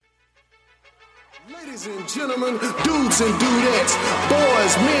Ladies and gentlemen, dudes and dudettes,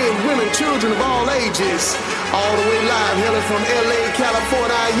 boys, men, women, children of all ages, all the way live, hailing from LA,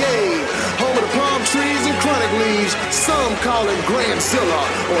 California, yay, home of the palm trees and chronic leaves. Some call him Grandzilla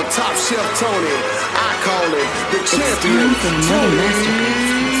or Top Chef Tony. I call him the champion,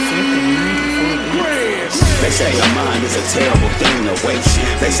 Tony. They say a mind is a terrible thing to waste.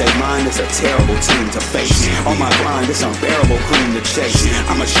 They say mine is a terrible team to face. On my grind, it's unbearable cream to chase.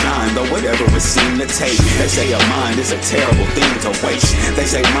 I'ma shine, though whatever it seem to take. They say a mind is a terrible thing to waste. They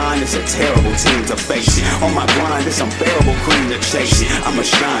say mine is a terrible team to face. On my grind, it's unbearable cream to chase. I'ma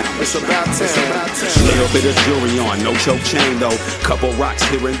shine, it's about time. Little bit of jewelry on, no choke chain though. Couple rocks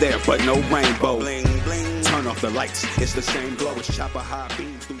here and there, but no rainbow. Turn off the lights, it's the same glow as chopper high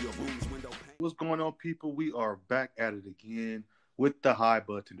beams through your room's window. What's going on, people? We are back at it again with the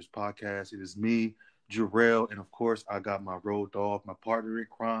Budtenders podcast. It is me, Jarrell, and of course, I got my road dog, my partner in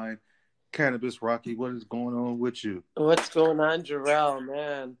crime, Cannabis Rocky. What is going on with you? What's going on, Jarrell?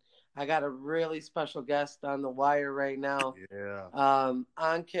 Man, I got a really special guest on the wire right now. Yeah.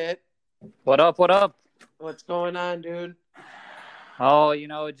 Ankit. What up? What up? What's going on, dude? Oh,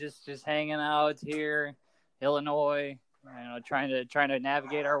 just hanging out here, Illinois. Trying to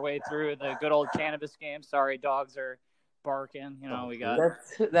navigate our way through the good old cannabis game. Sorry, dogs are barking. We got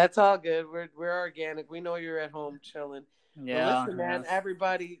that's all good. We're organic. We know you're at home chilling. Yeah. But listen, man,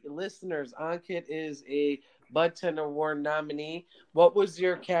 everybody, listeners, Ankit is a Budtenders Award nominee. What was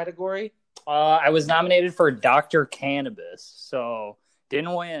your category? I was nominated for Dr. Cannabis, so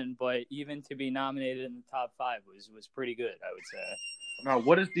didn't win, but even to be nominated in the top 5 was pretty good, I would say. Now,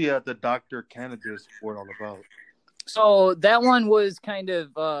 what is the Dr. Cannabis Award all about? So that one was kind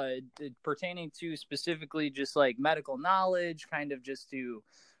of pertaining to specifically just like medical knowledge, kind of just to,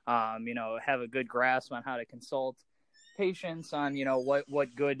 have a good grasp on how to consult patients on,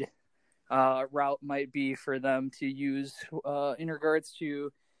 what good route might be for them to use in regards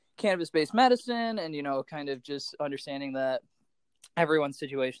to cannabis-based medicine and, kind of just understanding that everyone's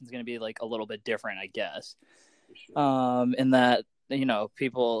situation is going to be like a little bit different, I guess. Sure. And that,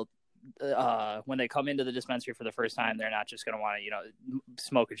 people... when they come into the dispensary for the first time, they're not just going to want to,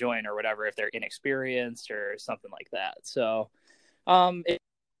 smoke a joint or whatever if they're inexperienced or something like that. So,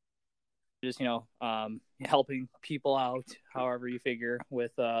 helping people out, however you figure,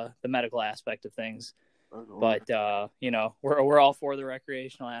 with the medical aspect of things. But we're all for the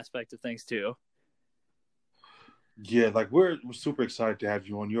recreational aspect of things too. Yeah, like we're super excited to have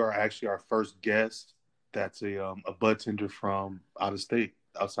you on. You are actually our first guest that's a budtender from out of state.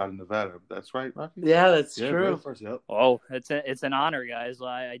 Outside of Nevada. That's right, Rocky? Yeah, that's true. First, yep. Oh, it's an honor, guys. Well,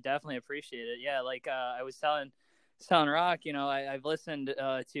 I definitely appreciate it. Yeah, like I was telling Rock, I've listened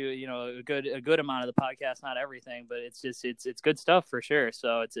to a good amount of the podcast, not everything, but it's good stuff for sure.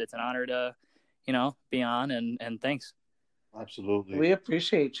 So it's an honor to be on, and thanks. Absolutely, we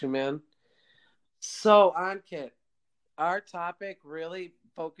appreciate you, man. So Ankit, our topic really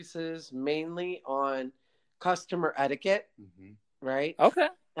focuses mainly on customer etiquette. Mm-hmm. Right? Okay.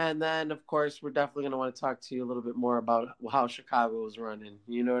 And then, of course, we're definitely going to want to talk to you a little bit more about how Chicago is running.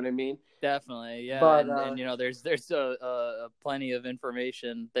 You know what I mean? Definitely, yeah. But, and there's a plenty of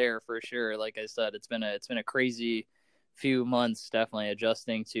information there for sure. Like I said, it's been a crazy few months, definitely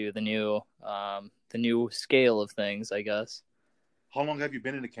adjusting to the new scale of things, I guess. How long have you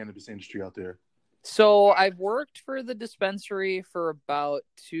been in the cannabis industry out there? So I've worked for the dispensary for about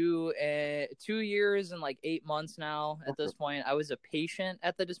 2 years and like 8 months now at this point. I was a patient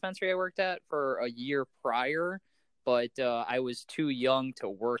at the dispensary I worked at for a year prior, but I was too young to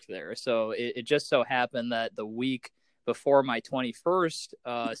work there. So it just so happened that the week before my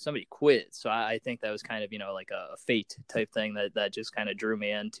 21st, somebody quit. So I think that was kind of, like a fate type thing that just kind of drew me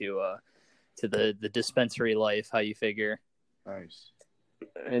into to the dispensary life, how you figure. Nice.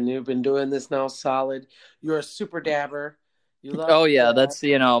 And you've been doing this now solid. You're a super dabber. You love. Oh yeah, that's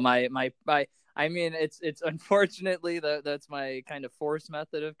my. I mean, it's unfortunately that's my kind of forced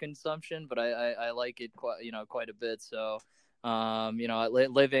method of consumption, but I like it quite a bit. So,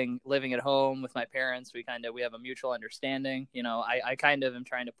 living at home with my parents, we have a mutual understanding. I kind of am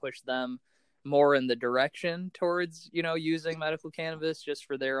trying to push them more in the direction towards using medical cannabis just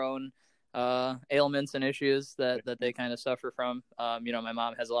for their own ailments and issues that they kind of suffer from. My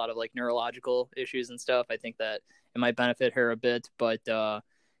mom has a lot of like neurological issues and stuff. I think that it might benefit her a bit, but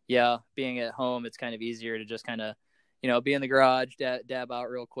being at home, it's kind of easier to just kind of be in the garage, dab out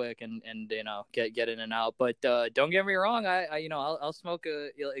real quick and get in and out. But don't get me wrong, I'll smoke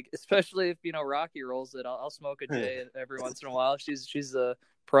especially if Rocky rolls it, I'll smoke a J every once in a while. She's a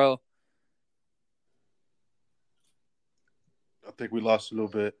pro. I think we lost a little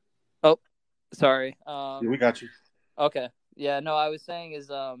bit. Oh, Sorry. Yeah, we got you. Okay. Yeah. No, I was saying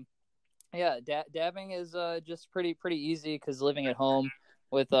is yeah, dabbing is just pretty easy because living at home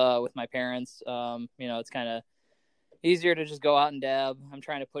with my parents, it's kind of easier to just go out and dab. I'm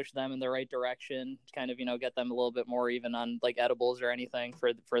trying to push them in the right direction, to kind of get them a little bit more even on like edibles or anything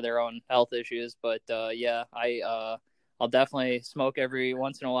for their own health issues. But yeah, I'll definitely smoke every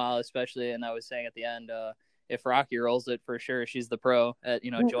once in a while, especially. And I was saying at the end, if Rocky rolls it, for sure, she's the pro at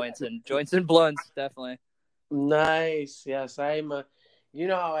joints and blunts, definitely. Nice. Yes, I'm a. You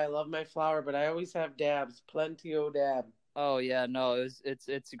know how I love my flower, but I always have dabs. Plentio dab. Oh yeah, no,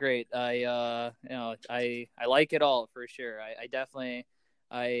 it's great. I like it all for sure. I definitely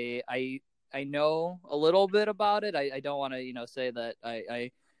I know a little bit about it. I don't want to say that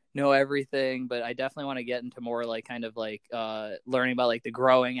I know everything, but I definitely want to get into more like kind of like learning about like the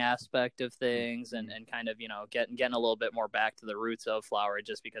growing aspect of things and kind of getting a little bit more back to the roots of flower,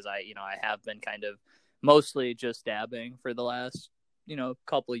 just because I have been kind of mostly just dabbing for the last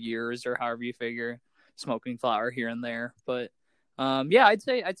couple of years, or however you figure, smoking flower here and there. But yeah, I'd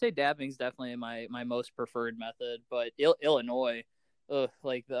say dabbing is definitely my most preferred method. But Illinois,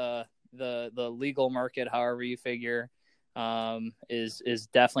 like the legal market, however you figure, is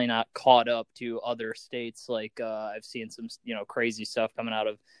definitely not caught up to other states. Like I've seen some crazy stuff coming out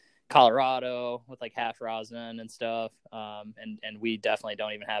of Colorado with like hash rosin and stuff, and we definitely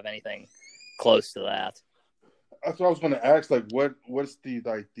don't even have anything close to that. That's what I was going to ask. Like, what's the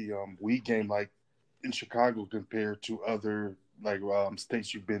weed game like in Chicago compared to other like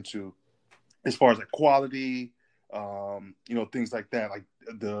states you've been to, as far as like quality, things like that, like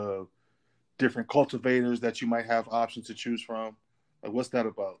the different cultivators that you might have options to choose from. Like, what's that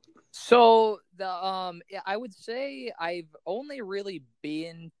about? So I would say I've only really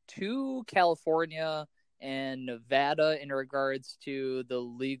been to California and Nevada in regards to the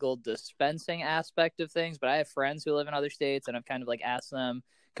legal dispensing aspect of things, but I have friends who live in other states, and I've kind of like asked them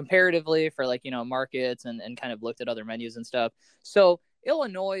comparatively for like markets and kind of looked at other menus and stuff. So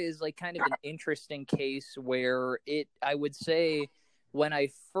Illinois is like kind of an interesting case where I would say when I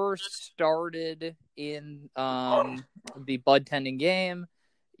first started in the bud tending game,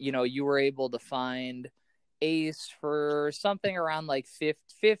 you were able to find eighths for something around like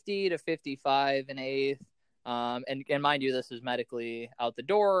 50 to 55 an eighth. And mind you, this is medically out the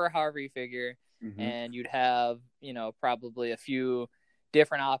door, however you figure, and you'd have, probably a few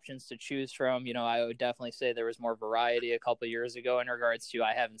different options to choose from. I would definitely say there was more variety a couple of years ago in regards to,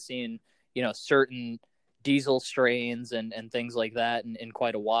 I haven't seen, certain diesel strains and things like that in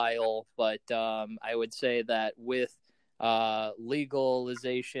quite a while. But I would say that with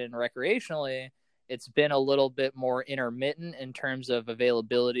legalization recreationally, it's been a little bit more intermittent in terms of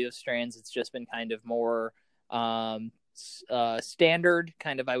availability of strains. It's just been kind of more standard,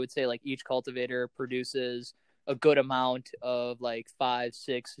 kind of, I would say, like each cultivator produces a good amount of like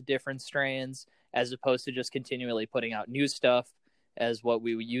 5-6 different strains, as opposed to just continually putting out new stuff as what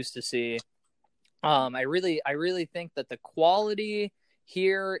we used to see. I really think that the quality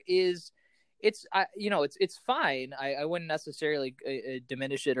here is, it's fine. I wouldn't necessarily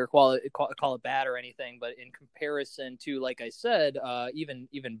diminish it or call it bad or anything, but in comparison to, like I said,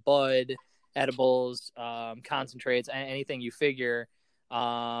 even bud, edibles, concentrates, anything you figure,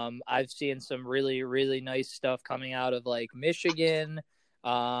 I've seen some really, really nice stuff coming out of like Michigan.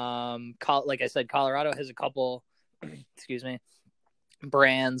 Like I said, Colorado has a couple excuse me,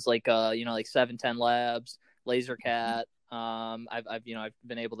 brands like like 710 Labs, Laser Cat. I've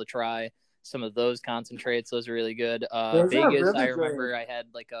been able to try some of those concentrates. Those are really good. Vegas, really I remember I had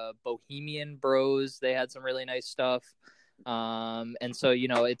like a Bohemian Bros. They had some really nice stuff. And so,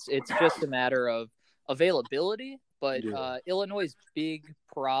 it's just a matter of availability, but Illinois' big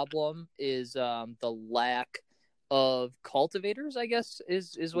problem is the lack of cultivators, I guess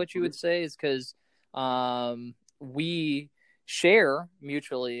is what you would say, is because we share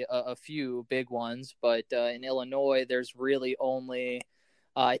mutually a few big ones, but in Illinois there's really only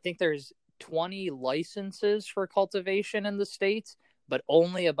I think there's 20 licenses for cultivation in the state, but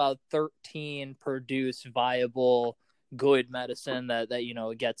only about 13 produce viable good medicine that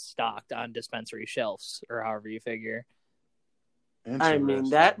gets stocked on dispensary shelves, or however you figure. I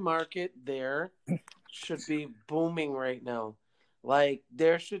mean, that market there should be booming right now. Like,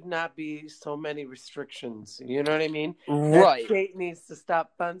 there should not be so many restrictions. You know what I mean? Right. That state needs to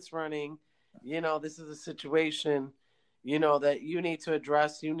stop fence running. This is a situation, that you need to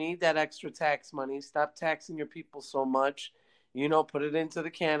address. You need that extra tax money. Stop taxing your people so much. Put it into the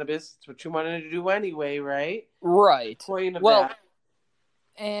cannabis. It's what you wanted to do anyway, right? Right. Point of that.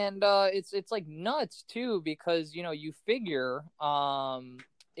 And it's like nuts too, because you figure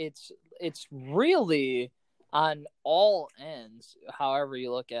it's it's really on all ends, however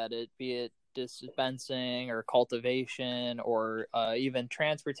you look at it, be it dispensing or cultivation or even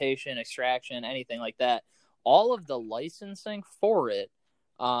transportation, extraction, anything like that. All of the licensing for it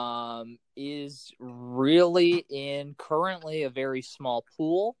is really in currently a very small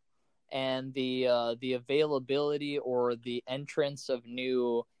pool, and the availability or the entrance of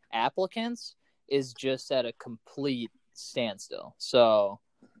new applicants is just at a complete standstill. So,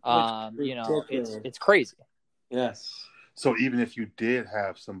 it's crazy. Yes. So even if you did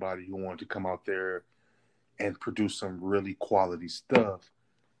have somebody who wanted to come out there and produce some really quality stuff,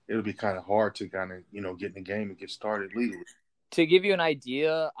 it'll be kind of hard to kind of, get in the game and get started legally. To give you an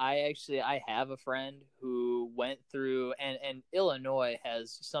idea, I have a friend who went through, and Illinois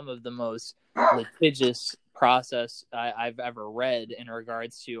has some of the most litigious process I've ever read in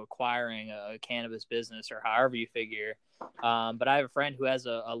regards to acquiring a cannabis business, or however you figure. But I have a friend who has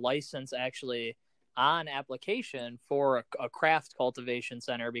a license actually on application for a craft cultivation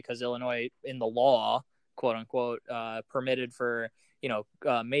center, because Illinois, in the law, quote unquote, permitted for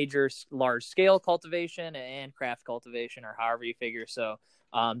major large scale cultivation and craft cultivation, or however you figure. So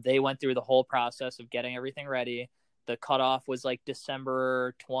they went through the whole process of getting everything ready. The cutoff was like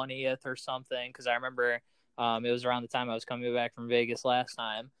December 20th or something, because I remember it was around the time I was coming back from Vegas last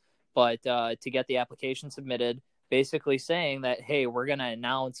time. But to get the application submitted, basically saying that, hey, we're going to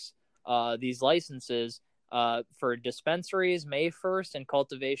announce these licenses for dispensaries May 1st and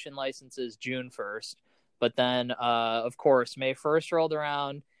cultivation licenses June 1st. But then, of course, May 1st rolled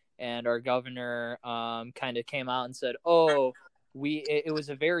around, and our governor kind of came out and said, it was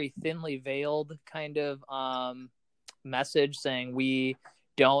a very thinly veiled kind of message, saying we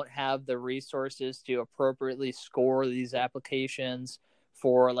don't have the resources to appropriately score these applications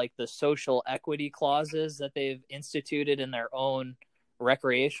for like the social equity clauses that they've instituted in their own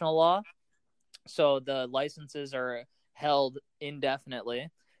recreational law. So the licenses are held indefinitely.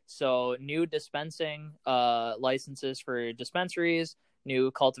 So new dispensing licenses for dispensaries,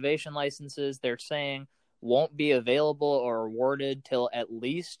 new cultivation licenses, they're saying won't be available or awarded till at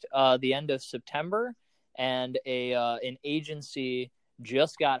least the end of September. And an agency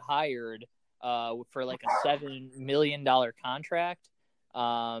just got hired for like a $7 million contract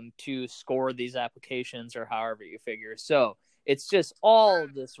to score these applications, or however you figure. So it's just all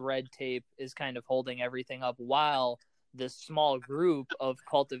this red tape is kind of holding everything up, while this small group of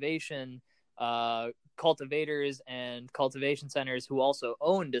cultivators and cultivation centers who also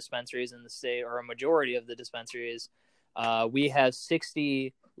own dispensaries in the state, or a majority of the dispensaries, we have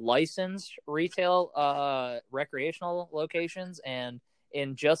 60 licensed retail recreational locations, and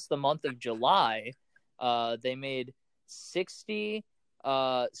in just the month of July, they made 60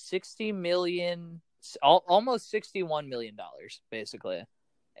 million, almost $61 million, basically,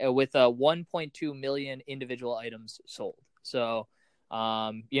 with 1.2 million individual items sold. So,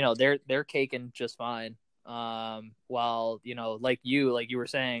 they're caking just fine. While, like you were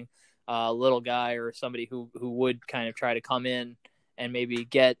saying, a little guy or somebody who would kind of try to come in and maybe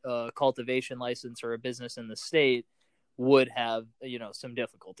get a cultivation license or a business in the state would have, some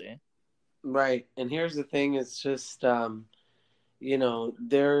difficulty. Right. And here's the thing. It's just,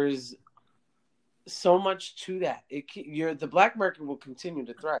 there's so much to that. The black market will continue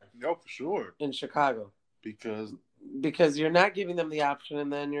to thrive. No, for sure. In Chicago. Because you're not giving them the option,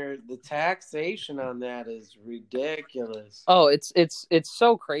 and then the taxation on that is ridiculous. Oh, it's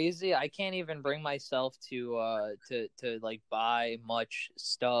so crazy. I can't even bring myself to like buy much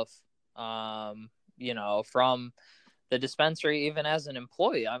stuff, from the dispensary, even as an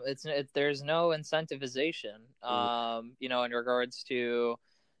employee. There's no incentivization, in regards to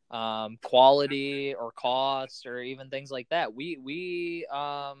quality or cost or even things like that.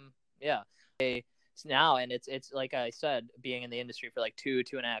 Now, and it's like I said, being in the industry for like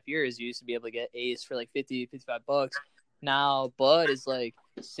 2.5 years, you used to be able to get Ace for like $50-$55. Now Bud is like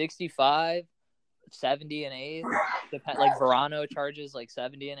 65, 70 an eighth. Like Verano charges like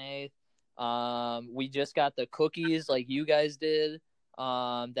 70 an eighth. We just got the cookies like you guys did.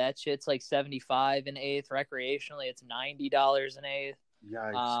 That shit's like 75 an eighth. Recreationally, it's $90 an eighth.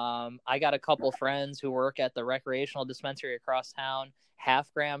 Yikes. I got a couple friends who work at the recreational dispensary across town.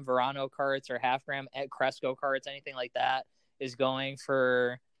 Half-gram Verano carts or half-gram Cresco carts, anything like that, is going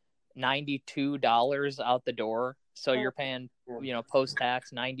for $92 out the door. So you're paying,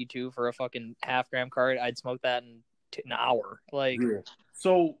 post-tax $92 for a fucking half-gram cart. I'd smoke that in an hour. Like, yeah.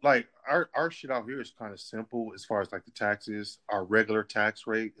 So, like, our shit out here is kind of simple as far as, like, the taxes. Our regular tax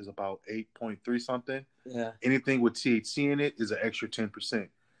rate is about 8.3 something. Yeah. Anything with THC in it is an extra 10%.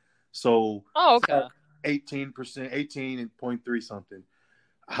 So, oh, okay. 18%, 18.3 something.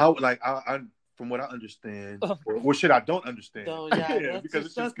 how like I from what I understand, or shit I don't understand. So yeah,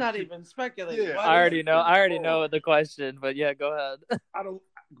 because that's not even speculating. Yeah, I already know the question, but yeah, go ahead. I don't,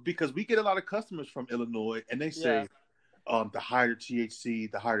 because we get a lot of customers from Illinois, and they say, the higher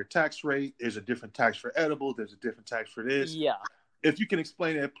THC, the higher tax rate. There's a different tax for edible. There's a different tax for this. Yeah. If you can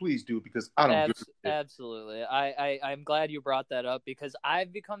explain that, please do, because I don't get it. Absolutely. I'm glad you brought that up, because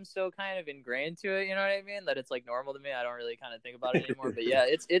I've become so kind of ingrained to it, you know what I mean? That it's like normal to me. I don't really kind of think about it anymore. But yeah,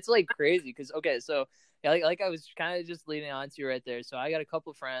 it's like crazy, because okay, so yeah, like I was kind of just leading on to right there. So I got a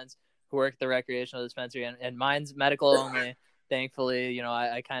couple friends who work at the recreational dispensary, and mine's medical only. Thankfully, you know,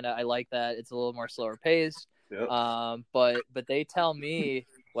 I like that. It's a little more slower paced. Yep. But they tell me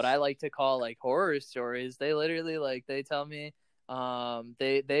what I like to call like horror stories. They literally they tell me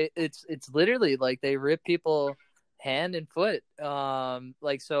it's literally like they rip people hand and foot.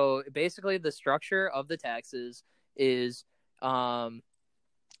 So basically the structure of the taxes is I'm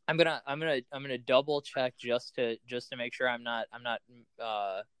gonna double check just to make sure I'm not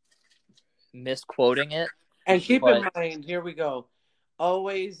misquoting it. And keep in mind, here we go.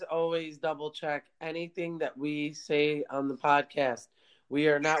 Always double check anything that we say on the podcast. We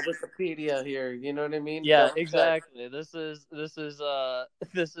are not Wikipedia here. You know what I mean? Yeah, exactly. This is a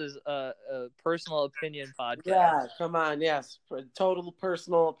personal opinion podcast. Yeah, come on. Yes, for total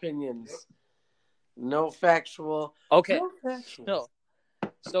personal opinions. No factual. Okay. No factual.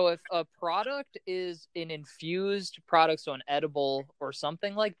 So if a product is an infused product, so an edible or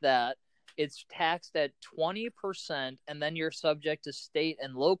something like that, it's taxed at 20%, and then you're subject to state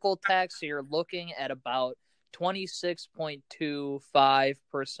and local tax. So you're looking at about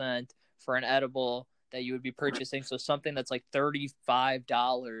 26.25% for an edible that you would be purchasing. So something that's like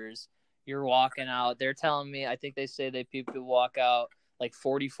 $35, you're walking out. They're telling me, I think they say people walk out like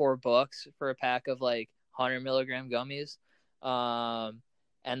 $44 for a pack of like 100 milligram gummies. And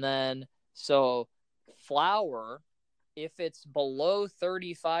then so flour, if it's below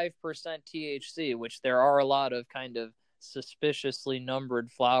 35% THC, which there are a lot of kind of suspiciously numbered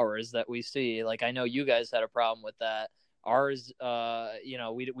flowers that we see. Like, I know you guys had a problem with that. Ours,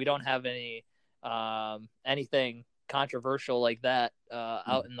 we don't have any anything controversial like that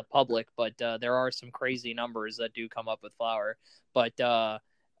out in the public, but there are some crazy numbers that do come up with flower. But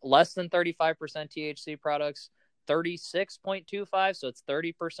less than 35% THC products, 36.25, so it's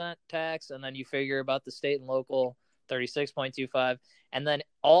 30% tax, and then you figure about the state and local 36.25, and then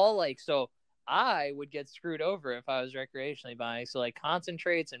so I would get screwed over if I was recreationally buying. So like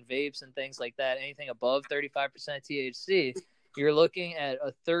concentrates and vapes and things like that, anything above 35% THC, you're looking at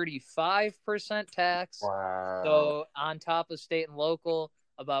a 35% tax. Wow. So on top of state and local,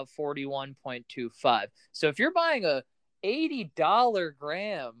 about 41.25. So if you're buying a $80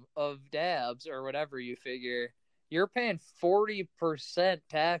 gram of dabs or whatever you figure, you're paying 40%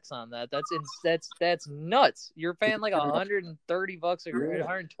 tax on that. That's nuts. You're paying like $130 a gram,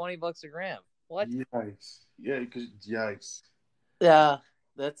 $120 a gram. What? Yikes! Yeah, yikes. Yeah,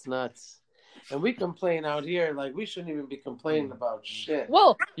 that's nuts. And we complain out here like we shouldn't even be complaining about shit.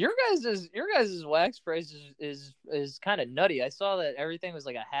 Well, your guys' wax price is kind of nutty. I saw that everything was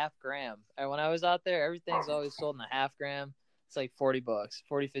like a half gram. And when I was out there, everything's always sold in a half gram. It's like $40,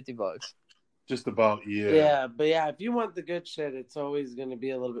 $50. Just about, yeah. Yeah, but yeah, if you want the good shit, it's always going to be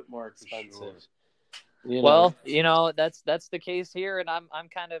a little bit more expensive. Sure. Well, that's the case here, and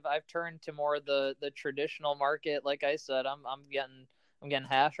I've turned to more the traditional market. Like I said, I'm getting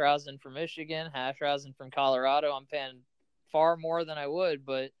hash rosin from Michigan, hash rosin from Colorado. I'm paying far more than I would,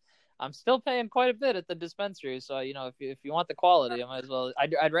 but I'm still paying quite a bit at the dispensary. So if you want the quality, I might as well.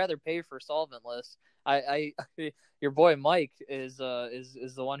 I'd rather pay for solventless. Your boy Mike is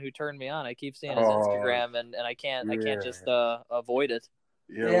the one who turned me on. I keep seeing his Instagram, and I can't just avoid it.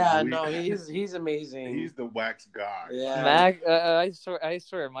 He's amazing. He's the wax god. Yeah, Mac. I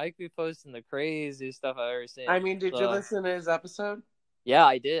swear, Mike be posting the craziest stuff I've ever seen. I mean, did you listen to his episode? Yeah,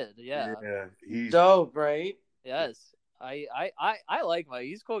 I did. Yeah, he's dope, right? Yes. I like Mike.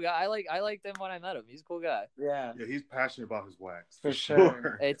 He's a cool guy. I liked him when I met him. He's a cool guy. Yeah, he's passionate about his wax for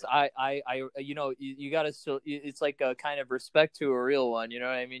sure. It's you gotta still. It's like a kind of respect to a real one. You know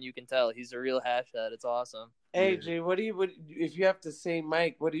what I mean? You can tell he's a real hashtag. It's awesome. Hey, G, what if you have to say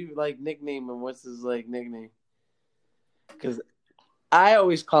Mike? What do you like nickname him? What's his nickname? Because I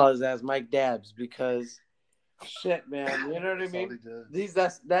always call his ass Mike Dabs because shit, man. You know what I mean?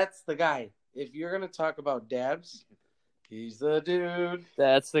 That's the guy. If you're gonna talk about dabs, he's the dude.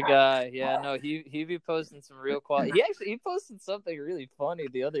 That's the guy. Yeah, no, he be posting some real quality. He posted something really funny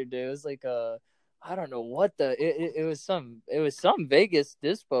the other day. It was like I don't know what it was some Vegas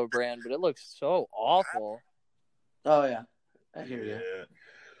dispo brand, but it looks so awful. Oh yeah, I hear you.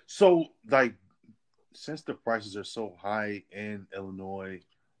 So, like, since the prices are so high in Illinois,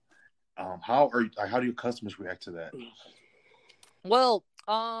 how do your customers react to that? Well,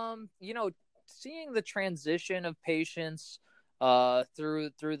 seeing the transition of patients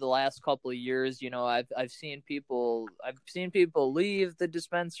through the last couple of years, I've seen people leave the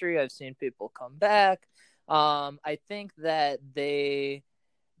dispensary. I've seen people come back. I think that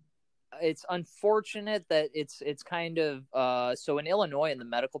it's unfortunate that it's kind of so in Illinois in the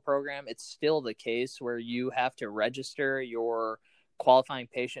medical program, it's still the case where you have to register your qualifying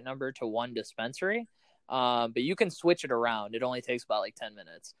patient number to one dispensary. But you can switch it around. It only takes about like 10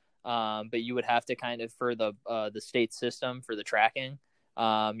 minutes. But you would have to kind of, for the state system for the tracking,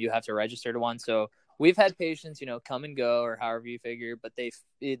 you have to register to one. So we've had patients, come and go or however you figure, but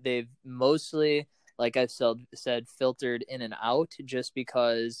they've mostly, like I've said, filtered in and out just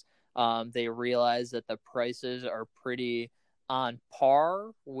because they realize that the prices are pretty on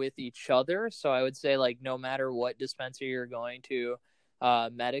par with each other. So I would say, like, no matter what dispensary you're going to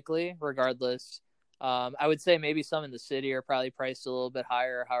medically, regardless, I would say maybe some in the city are probably priced a little bit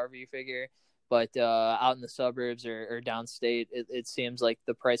higher, however you figure. But out in the suburbs or downstate, it seems like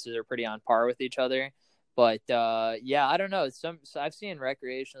the prices are pretty on par with each other. But yeah, I don't know. So I've seen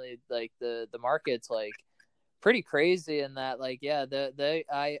recreationally, like the market's like pretty crazy in that, like, yeah,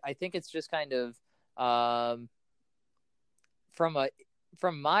 I think it's just kind of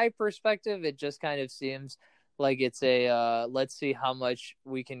from my perspective, it just kind of seems like it's a let's see how much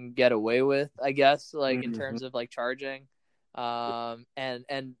we can get away with, I guess, like in terms of like charging. And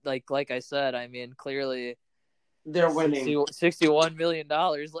like I said, I mean, clearly they're winning $61 million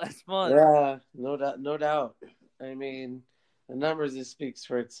last month. Yeah, no doubt. I mean, the numbers, it speaks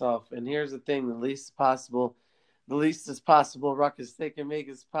for itself. And here's the thing: the least is possible ruckus they can make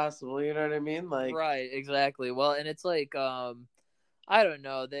is possible. You know what I mean? Like, right, exactly. Well, and it's like, I don't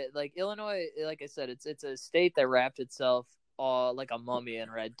know, that like Illinois, like I said, it's a state that wrapped itself all like a mummy in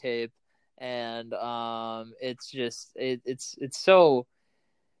red tape, and it's just it's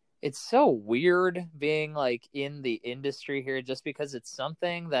so weird being like in the industry here, just because it's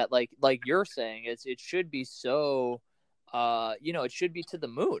something that like you're saying, it should be so it should be to the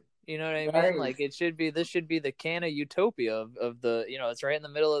moon. You know what I mean? Right. Like this should be the Canna utopia of the, it's right in the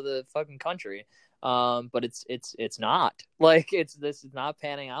middle of the fucking country. But it's not, like, this is not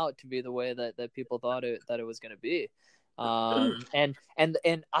panning out to be the way that people thought it was going to be. And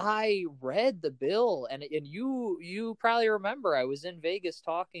I read the bill, and you probably remember, I was in Vegas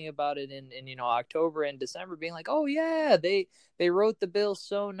talking about it in October and December, being like, oh yeah, they wrote the bill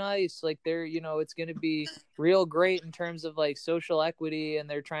so nice, like they're, it's going to be real great in terms of like social equity, and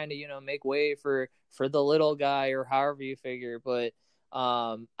they're trying to make way for the little guy, or however you figure. But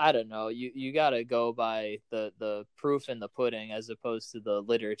I don't know, you got to go by the proof in the pudding as opposed to the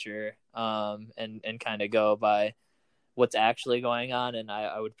literature, and kind of go by what's actually going on. And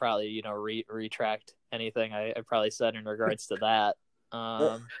I would probably, retract anything I probably said in regards to that.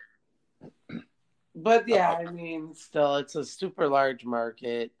 But yeah, I mean, still, it's a super large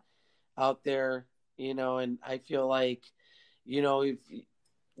market out there, and I feel like, if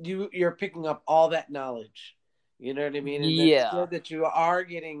you're picking up all that knowledge, you know what I mean? And yeah, good that you are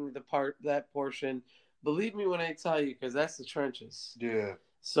getting that portion. Believe me when I tell you, because that's the trenches. Yeah.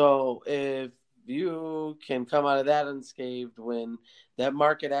 So if you can come out of that unscathed when that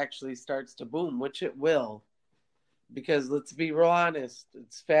market actually starts to boom, which it will, because let's be real honest,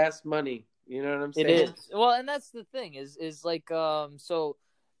 it's fast money. You know what I'm saying? It is. Well, and that's the thing is like, so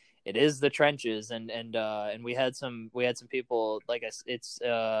it is the trenches, and we had some people, like, it's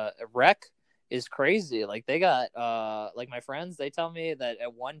rec is crazy. Like, they got like my friends, they tell me that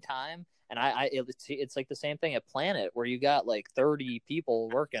at one time, and it's like the same thing at Planet, where you got like 30 people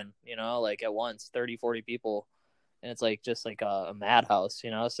working, like at once, 30, 40 people, and it's like just like a madhouse,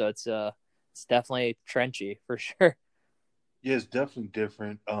 so it's definitely trenchy for sure. Yeah, it's definitely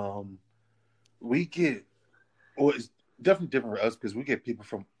different. It's definitely different for us because we get people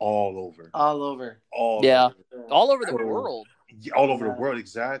from all over. All over the world. Yeah, all over the world,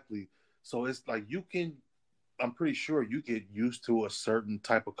 exactly. So it's like I'm pretty sure you get used to a certain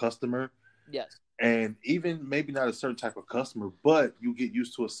type of customer. Yes. And even maybe not a certain type of customer, but you get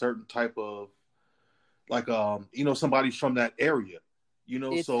used to a certain type of, like, somebody from that area,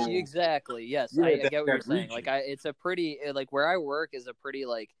 so. Exactly. Yes. Yeah, I get what you're saying. region. Like, it's a pretty, like, where I work is a pretty,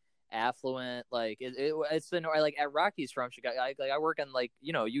 like, affluent, like, it's the, like, at Rocky's from Chicago. I work in, like,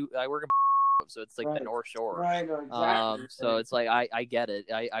 I work in, so it's like the North Shore. Right. Exactly. So it's like, I get it.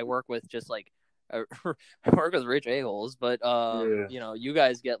 I work with just like, I work with rich a-holes, but you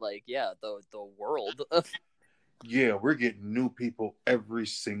guys get like, the world. Yeah, we're getting new people every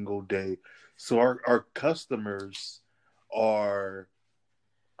single day. So our customers are,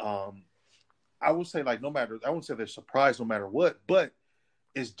 I would say, like, no matter, I wouldn't say they're surprised no matter what, but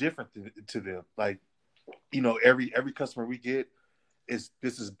it's different to them. Like, every customer we get this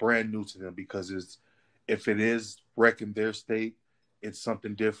is brand new to them, because if it is wrecking their state, it's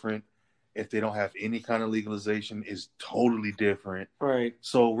something different. If they don't have any kind of legalization, it's totally different. Right.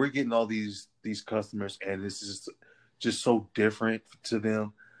 So we're getting all these customers, and this is just so different to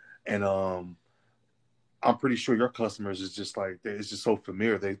them. And I'm pretty sure your customers is just like, it's just so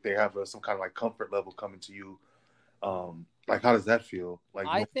familiar. They have some kind of like comfort level coming to you. Like, how does that feel? Like,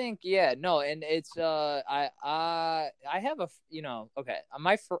 I think, yeah, no, and it's I have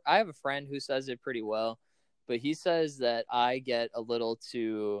I have a friend who says it pretty well, but he says that I get a little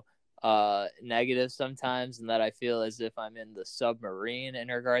too negative sometimes, and that I feel as if I'm in the submarine in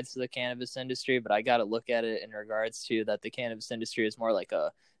regards to the cannabis industry. But I got to look at it in regards to that the cannabis industry is more like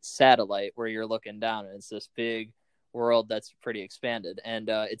a satellite where you're looking down, and it's this big world that's pretty expanded. And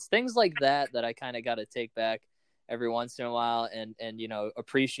it's things like that I kind of got to take back every once in a while, and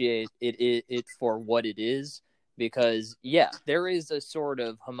appreciate it for what it is, because there is a sort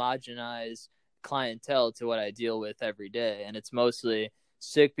of homogenized clientele to what I deal with every day, and it's mostly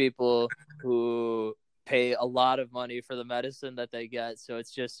sick people who pay a lot of money for the medicine that they get. So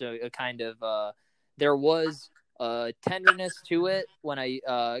it's just a kind of there was a tenderness to it when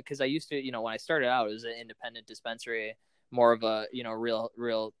because I used to, when I started out, it was an independent dispensary, more of a,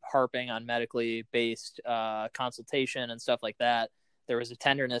 real harping on medically based consultation and stuff like that. There was a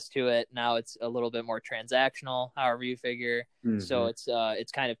tenderness to it. Now it's a little bit more transactional, however you figure. Mm-hmm. So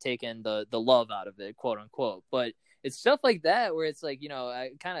it's kind of taken the love out of it, quote unquote. But it's stuff like that where it's like, I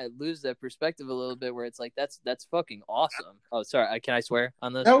kind of lose that perspective a little bit, where it's like, that's fucking awesome. Oh, sorry. Can I swear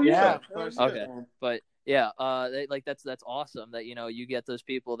on this? Oh yeah. Okay. But yeah, that's awesome that, you get those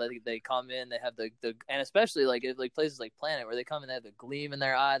people that they come in, they have the and especially like places like Planet, where they come and they have the gleam in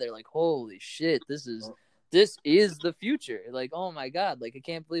their eye. They're like, holy shit, this is the future. Like, oh my God, like, I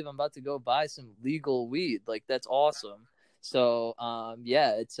can't believe I'm about to go buy some legal weed. Like, that's awesome. So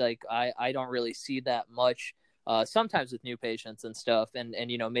it's like I don't really see that much sometimes with new patients and stuff, and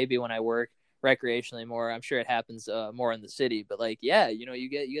maybe when I work recreationally more, I'm sure it happens more in the city. But like, you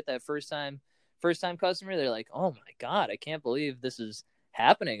get that first time customer, they're like, oh my God, I can't believe this is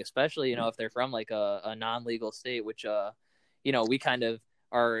happening, especially if they're from like a non-legal state, which we kind of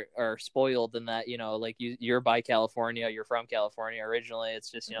are spoiled in that, like you're by California, you're from California originally.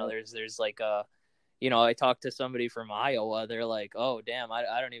 It's just, there's like I talked to somebody from Iowa, they're like, oh damn,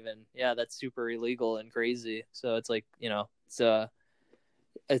 I don't even, that's super illegal and crazy. So it's like,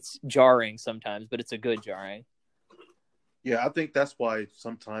 it's jarring sometimes, but it's a good jarring. Yeah, I think that's why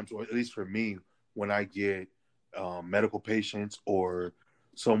sometimes, or at least for me, when I get medical patients or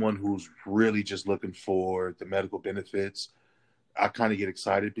someone who's really just looking for the medical benefits, I kind of get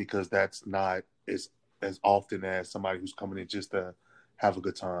excited, because that's not as often as somebody who's coming in just to have a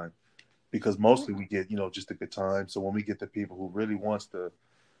good time. Because mostly we get, just a good time. So when we get the people who really wants the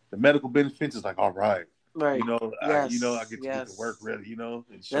medical benefits, it's like, all right. Right. I get to work really,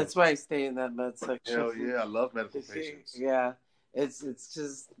 That's why I stay in that med section. Hell yeah, I love medical patients. Yeah. It's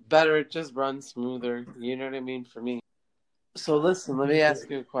just better. It just runs smoother. You know what I mean? For me. So listen, let me ask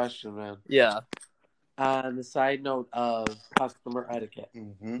you a question, man. Yeah. On the side note of customer etiquette.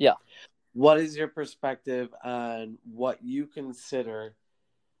 Mm-hmm. Yeah. What is your perspective on what you consider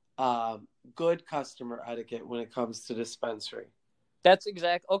good customer etiquette when it comes to dispensary? That's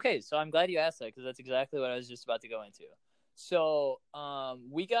okay. So I'm glad you asked that, because that's exactly what I was just about to go into. So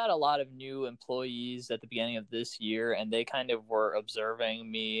we got a lot of new employees at the beginning of this year, and they kind of were observing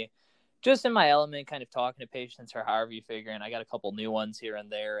me just in my element, kind of talking to patients or however you figure. And I got a couple new ones here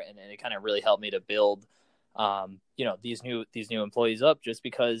and there, and it kind of really helped me to build, these new employees up, just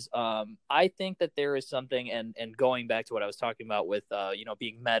because I think that there is something, and going back to what I was talking about with,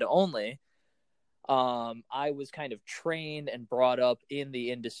 being med only, I was kind of trained and brought up in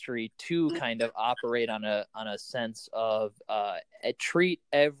the industry to kind of operate on a sense of treat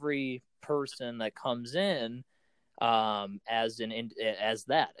every person that comes in as an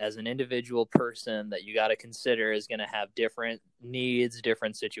individual person that you got to consider is going to have different needs,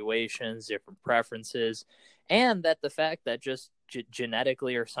 different situations, different preferences, and that the fact that just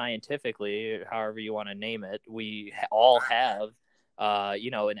genetically or scientifically, however you want to name it, we all have an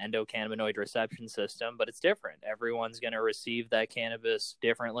endocannabinoid reception system, but it's different. Everyone's going to receive that cannabis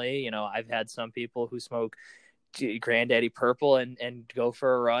differently. I've had some people who smoke Granddaddy Purple and go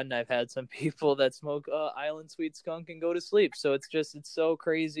for a run. I've had some people that smoke Island Sweet Skunk and go to sleep. So it's so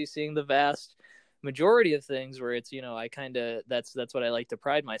crazy seeing the vast majority of things where it's, I kind of, that's what I like to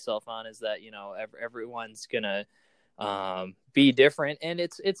pride myself on, is that, everyone's gonna be different, and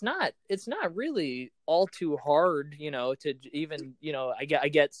it's not really all too hard, to even, I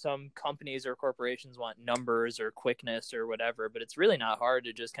get some companies or corporations want numbers or quickness or whatever, but it's really not hard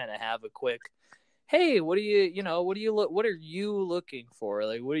to just kind of have a quick, hey, what are you looking for?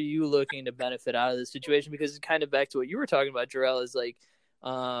 Like, what are you looking to benefit out of this situation? Because it's kind of back to what you were talking about, Jarrell, is like,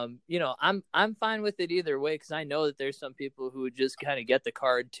 I'm fine with it either way, because I know that there's some people who just kind of get the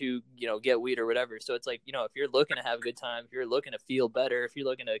card to, get weed or whatever. So it's like, if you're looking to have a good time, if you're looking to feel better, if you're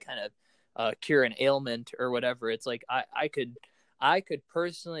looking to kind of cure an ailment or whatever, it's like I could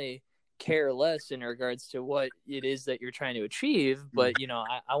personally care less in regards to what it is that you're trying to achieve, but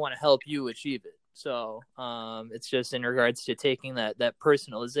I want to help you achieve it. So it's just in regards to taking that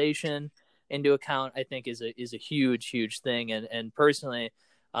personalization into account, I think is a huge thing. And personally,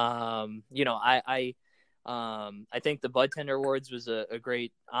 I think the Budtender Awards was a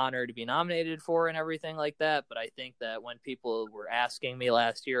great honor to be nominated for and everything like that. But I think that when people were asking me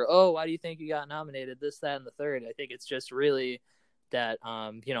last year, oh, why do you think you got nominated, this, that, and the third, I think it's just really that,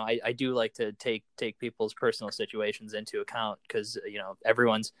 I do like to take people's personal situations into account, because,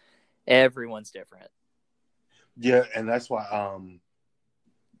 everyone's different. Yeah. And that's why,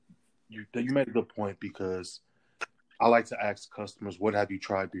 you made a good point, because I like to ask customers, what have you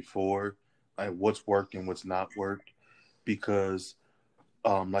tried before? Like, what's worked and what's not worked? Because,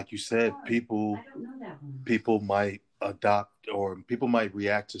 like you said, people might adopt, or people might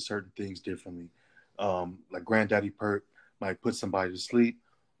react to certain things differently. Like Granddaddy Perk might put somebody to sleep,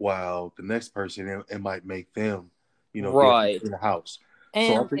 while the next person, it might make them, right, get in the house.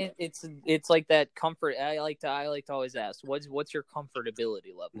 And so think, it's like that comfort. I like to always ask, what's your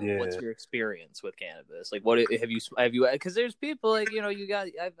comfortability level? Yeah. What's your experience with cannabis? Like, what have you? Because there's people like,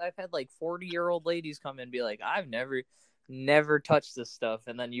 I've had like 40-year-old ladies come in and be like, I've never touched this stuff,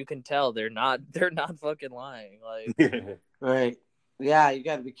 and then you can tell they're not fucking lying. Like, right, yeah, you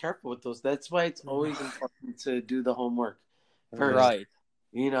got to be careful with those. That's why it's always important to do the homework first. Right.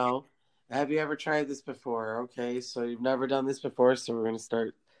 Have you ever tried this before? Okay, so you've never done this before, so we're going to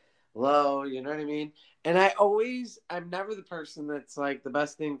start low, you know what I mean? And I'm never the person that's like, the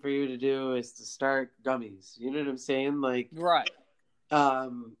best thing for you to do is to start gummies. You know what I'm saying? Like, right.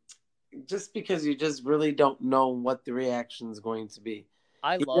 Just because you just really don't know what the reaction is going to be.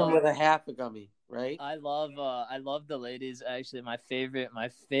 Even with a half a gummy, right? I love the ladies. Actually, my favorite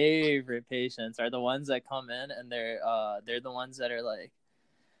patients are the ones that come in and they're the ones that are like,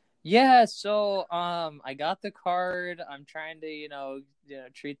 yeah, so I got the card. I'm trying to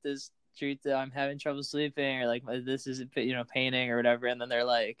treat I'm having trouble sleeping, or like this is painting or whatever. And then they're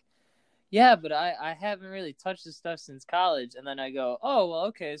like, yeah, but I haven't really touched this stuff since college. And then I go, oh, well,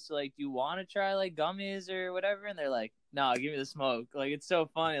 okay, so like, do you want to try like gummies or whatever? And they're like, no, give me the smoke. Like, it's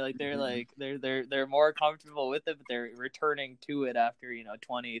so funny. Like, they're like they're more comfortable with it, but they're returning to it after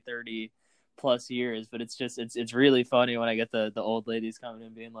 20, 30 plus years. But it's really funny when I get the old ladies coming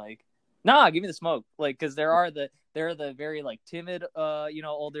in being like, nah, give me the smoke. Like, because there are the very like timid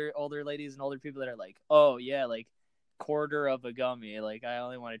older ladies and older people that are like, oh yeah, like quarter of a gummy, like I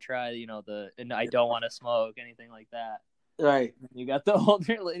only want to try and I don't want to smoke anything like that. Right. And you got the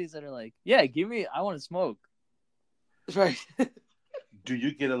older ladies that are like, yeah, I want to smoke. Right. Do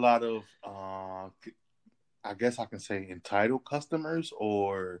you get a lot of I guess I can say entitled customers,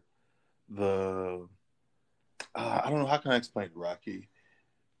 or the I don't know, how can I explain it, Rocky?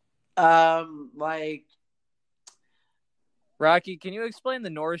 Like, Rocky, can you explain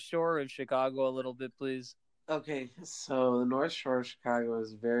the North Shore of Chicago a little bit, please? Okay, so the North Shore of Chicago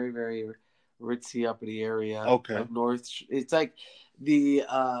is very, very ritzy, uppity area. Okay. It's like the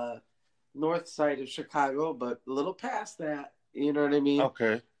north side of Chicago, but a little past that. You know what I mean?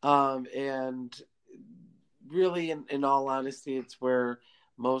 Okay. And really, in all honesty, it's where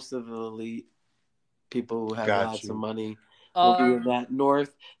most of the elite people who have lots of money will be in that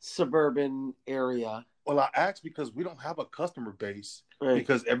north suburban area. Well, I asked because we don't have a customer base, right,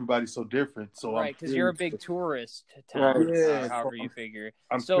 because everybody's so different. So right, because you're a big tourist town, right, yeah, however you figure.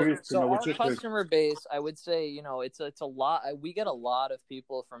 So our customer base, I would say, it's a lot. We get a lot of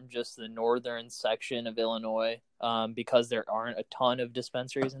people from just the northern section of Illinois, because there aren't a ton of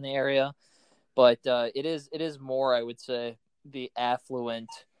dispensaries in the area. But it is more, I would say, the affluent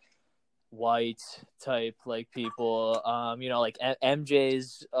white type like people, like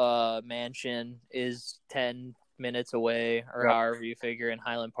MJ's mansion is 10 minutes away, or however you figure, in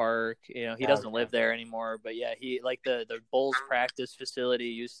Highland Park. You know, he doesn't live there anymore, but yeah, he like the Bulls practice facility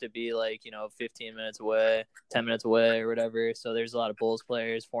used to be like, you know, 15 minutes away, 10 minutes away, or whatever. So there's a lot of Bulls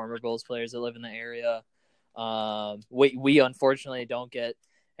players, former Bulls players that live in the area. We unfortunately don't get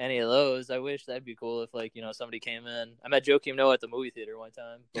any of those. I wish that'd be cool if, like, you know, somebody came in. I met Joakim Noah at the movie theater one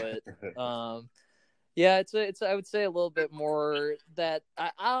time, but yeah, it's I would say a little bit more that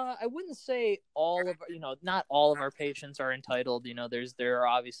I wouldn't say all of, you know, not all of our patients are entitled. You know, there are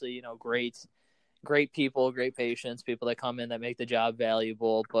obviously, you know, great people, great patients, people that come in that make the job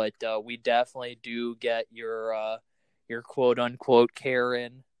valuable, but we definitely do get your quote unquote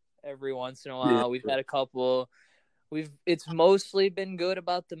Karen every once in a while. We've had a couple. It's mostly been good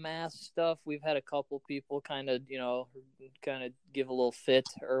about the mask stuff. We've had a couple people kind of give a little fit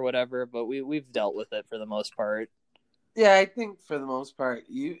or whatever, but we've dealt with it for the most part. Yeah, I think for the most part,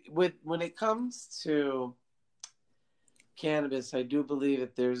 when it comes to cannabis, I do believe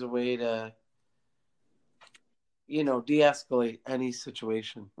that there's a way to, you know, de-escalate any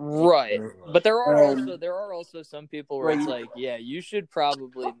situation. Right. But there are also some people where it's like, yeah, you should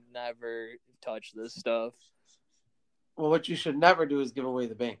probably never touch this stuff. Well, what you should never do is give away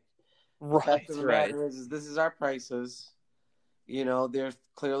the bank. Right. The fact of the matter is this is our prices. You know, they're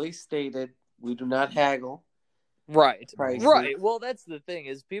clearly stated. We do not haggle. Right. Prices. Right. Well, that's the thing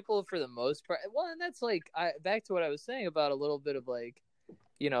is people for the most part. Well, and that's like back to what I was saying about a little bit of like,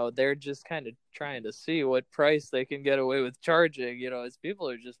 you know, they're just kind of trying to see what price they can get away with charging. You know, as people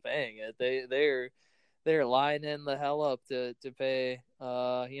are just paying it. They're lining the hell up to pay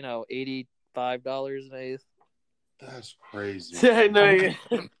you know, $85 an eighth. That's crazy. Yeah, I know.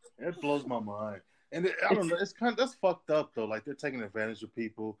 It blows my mind. And I don't know. It's that's fucked up though. Like they're taking advantage of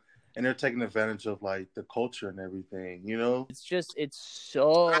people, and they're taking advantage of like the culture and everything. You know, it's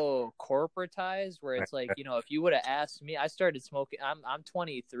so corporatized where it's like, you know, if you would have asked me, I started smoking. I'm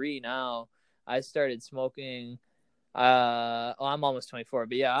 23 now. I started smoking. I'm almost 24,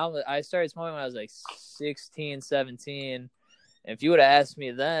 but yeah, I started smoking when I was like 16, 17. And if you would have asked me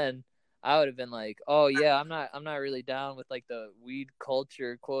then, I would have been like, oh yeah, I'm not really down with like the weed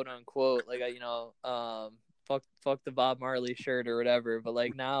culture, quote unquote. Like fuck the Bob Marley shirt or whatever. But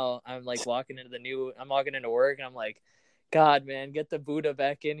like now I'm like walking into work and I'm like, God, man, get the Buddha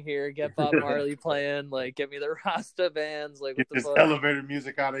back in here, get Bob Marley playing, like get me the Rasta bands, like get this elevator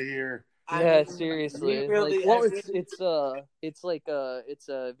music out of here. Yeah, seriously. It's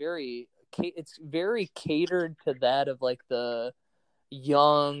very catered to that of like the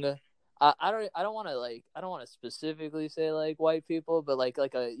young. I don't want to specifically say like white people, but like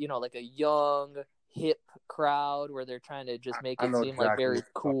a, you know, like a young hip crowd where they're trying to just make it seem like very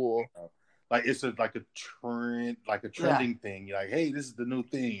cool. Like it's a trend, like a trending thing. You're like, hey, this is the new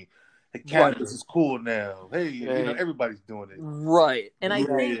thing. Hey, cannabis is cool now. Hey, you know, everybody's doing it. Right. And I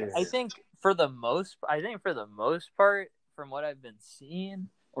think for the most part, from what I've been seeing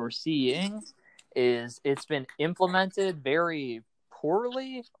is it's been implemented very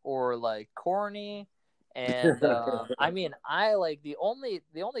poorly or like corny, and I mean, I like the only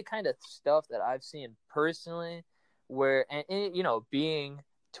kind of stuff that I've seen personally where, and you know, being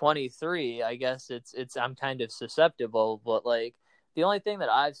 23, I guess it's I'm kind of susceptible, but like the only thing that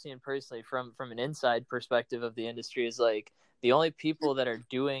I've seen personally from an inside perspective of the industry is like the only people that are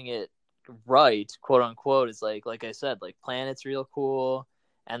doing it right, quote unquote, is like I said, like Planet's real cool,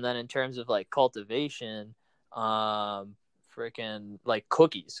 and then in terms of like cultivation, freaking like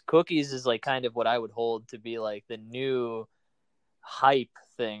cookies is like kind of what I would hold to be like the new hype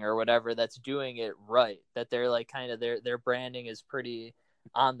thing or whatever that's doing it right, that they're like kind of their branding is pretty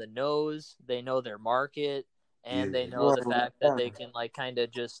on the nose, they know their market, and they know the fact that they can like kind of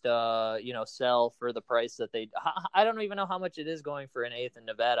just you know, sell for the price that I don't even know how much it is going for an eighth in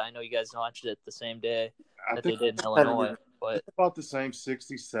Nevada. I know you guys watched it the same day that they did in Illinois, but it's about the same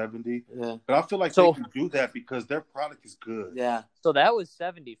 60, 70. Yeah. But I feel like they can do that because their product is good. Yeah. So that was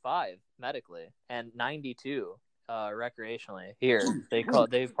 75 medically and 92 recreationally. Here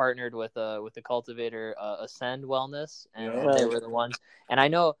they've partnered with the cultivator Ascend Wellness, and they were the ones. And I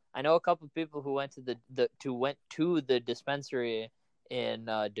know a couple of people who went to the dispensary in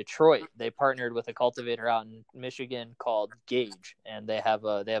Detroit. They partnered with a cultivator out in Michigan called Gage, and they have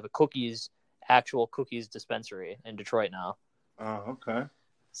a actual cookies dispensary in Detroit now. Oh, okay.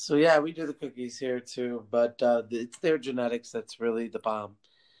 So yeah, we do the cookies here too, but it's their genetics that's really the bomb.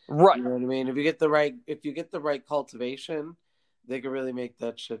 Right. You know what I mean? If you get the right cultivation, they can really make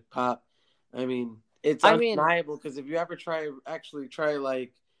that shit pop. I mean, it's undeniable because if you ever try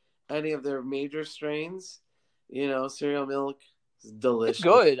like any of their major strains, you know, cereal milk is delicious. It's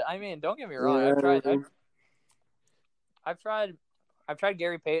good. I mean, don't get me wrong. I've tried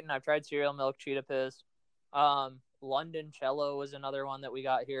Gary Payton. I've tried cereal milk cheetah piss. London Cello was another one that we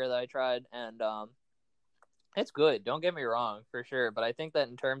got here that I tried, and it's good. Don't get me wrong, for sure. But I think that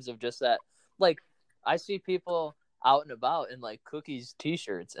in terms of just that, like, I see people out and about in like cookies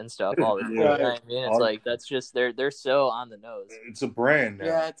T-shirts and stuff all the time. Yeah. You know what I mean? It's like that's just they're so on the nose. It's a brand now.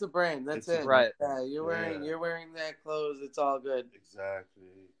 Yeah, it's a brand. That's it. Right. Yeah, you're wearing that clothes. It's all good. Exactly.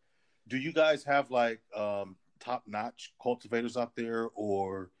 Do you guys have like top-notch cultivators out there,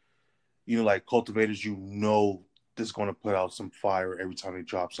 or like cultivators that's going to put out some fire every time they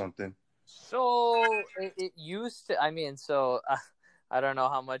drop something? So it used to. I mean, I don't know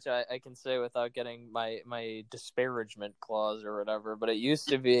how much I can say without getting my disparagement clause or whatever, but it used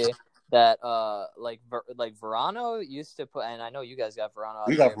to be that like Verano used to put, and I know you guys got Verano.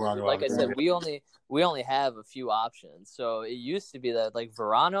 We got Verano. Like I said, we only have a few options. So it used to be that like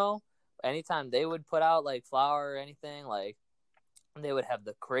Verano, anytime they would put out like flower or anything, like they would have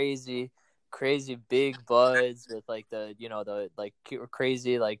the crazy big buds with like the like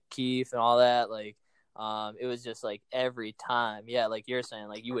crazy like keef and all that, like. It was just like every time, yeah, like you're saying,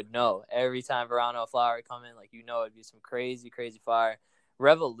 like you would know every time Verano flower would come in, like it'd be some crazy fire.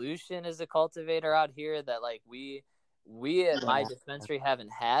 Revolution is a cultivator out here that like we at my dispensary haven't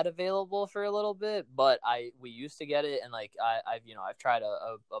had available for a little bit, but we used to get it, and like I've tried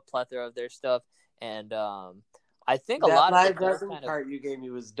a plethora of their stuff, and I think a lot of the cart you gave me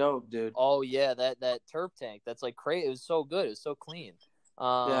was dope, dude. Oh yeah, that terp tank, that's like crazy. It was so good, it was so clean.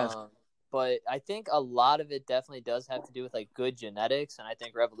 Yes. But I think a lot of it definitely does have to do with like good genetics, and I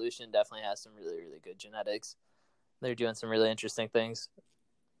think Revolution definitely has some really, really good genetics. They're doing some really interesting things.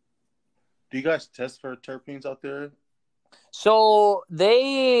 Do you guys test for terpenes out there? So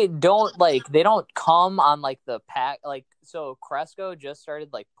they don't come on like the pack, like, so Cresco just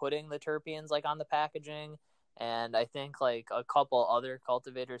started like putting the terpenes like on the packaging, and I think like a couple other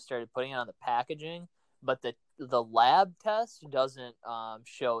cultivators started putting it on the packaging. But the lab test doesn't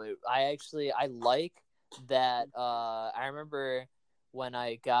show it. I like that. I remember when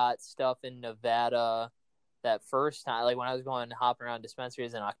I got stuff in Nevada that first time, like when I was hopping around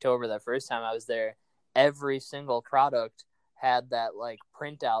dispensaries in October, that first time I was there, every single product had that like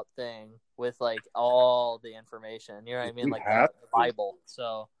printout thing with like all the information. You know what I mean? Like the Bible.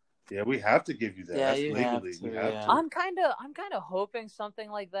 So. Yeah, we have to give you that. Yeah, That's you legally. have to, we have yeah. to. I'm kind of hoping something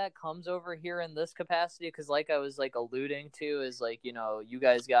like that comes over here in this capacity, because like I was like alluding to is like, you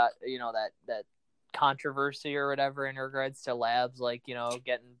guys got, that controversy or whatever in regards to labs, like,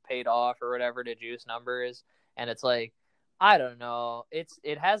 getting paid off or whatever to juice numbers. And it's like, I don't know.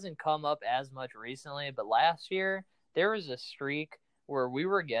 It hasn't come up as much recently, but last year there was a streak where we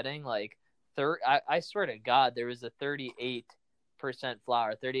were getting like I swear to God, there was a 38%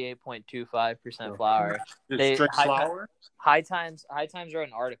 flour, 38.25% flour. Straight flour? High Times wrote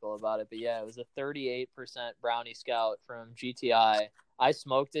an article about it, but yeah, it was a 38% Brownie Scout from GTI. I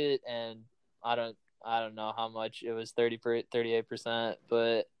smoked it, and I don't know how much it was, 38%,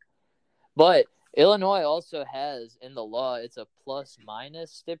 but Illinois also has in the law, it's a plus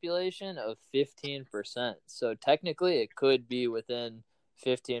minus stipulation of 15%. So technically it could be within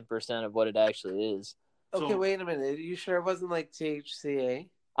 15% of what it actually is. Okay, wait a minute. Are you sure it wasn't like THCA?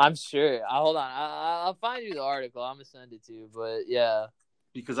 I'm sure. Hold on. I'll find you the article. I'm going to send it to you. But, yeah.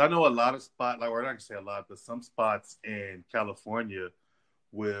 Because I know a lot of spots, like, we're not going to say a lot, but some spots in California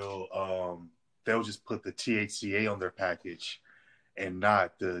will, they'll just put the THCA on their package and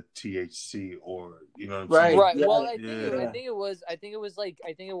not the THC, or, you know what I'm saying? Right. Yeah. Well, I think it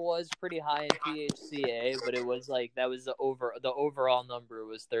was pretty high in THCA, but it was like, that was the overall number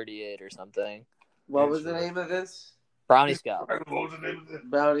was 38 or something. What was the name of this? Brownie Scout. What was the name of this?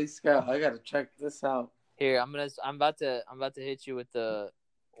 Brownie Scout. I gotta check this out. Here, I'm about to hit you with the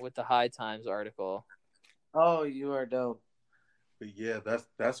High Times article. Oh, you are dope. But yeah,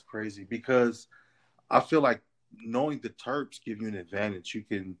 that's crazy, because I feel like knowing the terps give you an advantage. You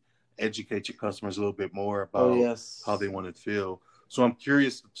can educate your customers a little bit more about how they want to feel. So I'm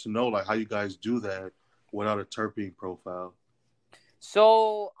curious to know, like, how you guys do that without a terpene profile.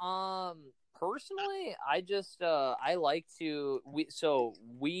 So, personally, I just I like to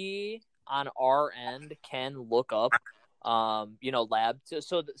we on our end can look up lab the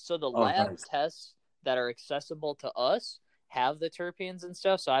lab tests that are accessible to us have the terpenes and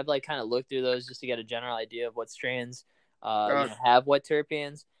stuff. So I've like kind of looked through those just to get a general idea of what strains have what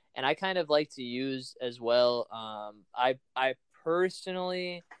terpenes, and I kind of like to use as well. I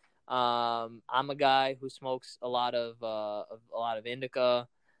personally, I'm a guy who smokes a lot of indica.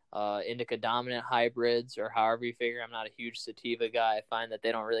 Indica dominant hybrids, or however you figure. I'm not a huge sativa guy. I find that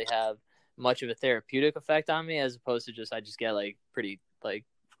they don't really have much of a therapeutic effect on me, as opposed to I just get pretty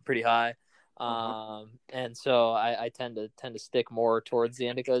high. And so I tend to stick more towards the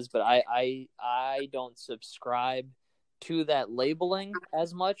indicas, but I don't subscribe to that labeling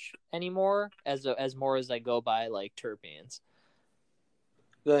as much anymore, as more as I go by terpenes.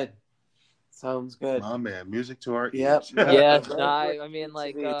 Good. Sounds good. My man, music to our ears. Yeah. I mean,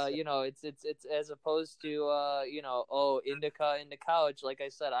 it's as opposed to indica in the couch. Like I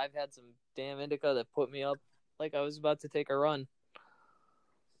said, I've had some damn indica that put me up like I was about to take a run.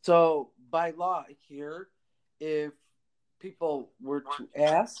 So by law here, if people were to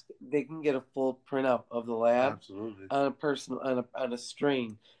ask, they can get a full printout of the lab. Absolutely. on a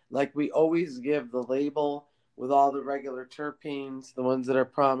strain. Like we always give the label with all the regular terpenes, the ones that are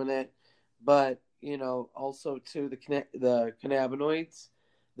prominent, but also to the cannabinoids,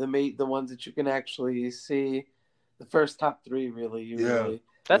 the ones that you can actually see, the first top 3 really usually. Yeah.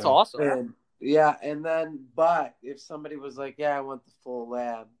 That's awesome. And then, but if somebody was like, yeah, I want the full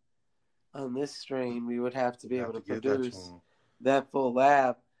lab on this strain, we would have to be able to produce that full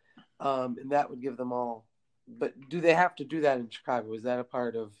lab, and that would give them all. But do they have to do that in Chicago? Is that a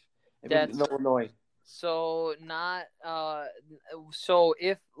part of Illinois? So not so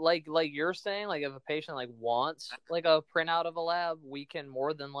if like you're saying, like if a patient wants a printout of a lab, we can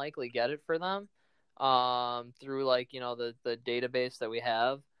more than likely get it for them through the database that we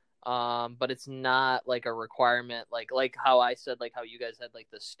have. But it's not a requirement, like how I said, how you guys had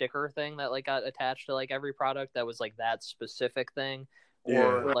the sticker thing that got attached to every product that was that specific thing,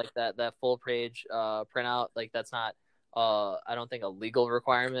 or that full page printout. That's not I don't think a legal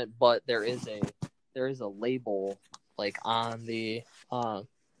requirement, but there is a label on the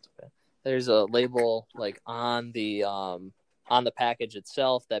there's a label on the package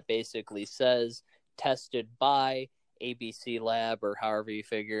itself that basically says tested by ABC Lab, or however you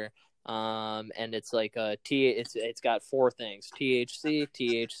figure, and it's it's got 4 things: THC,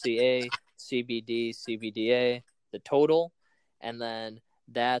 THCA, CBD, CBDA, the total, and then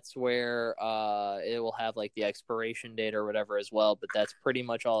that's where it will have the expiration date or whatever as well. But that's pretty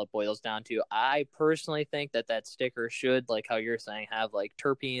much all it boils down to. I personally think that sticker should, how you're saying, have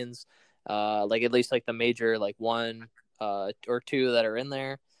terpenes, at least the major 1 or 2 that are in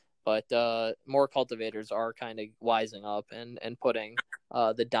there. But more cultivators are kind of wising up and putting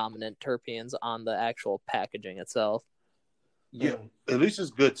the dominant terpenes on the actual packaging itself. Yeah, at least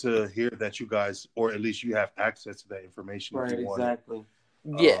it's good to hear that you guys, or at least you have access to that information. Right, if you want exactly. It.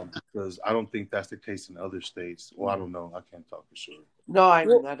 Yeah, because I don't think that's the case in other states. Well, I don't know. I can't talk for sure. No, I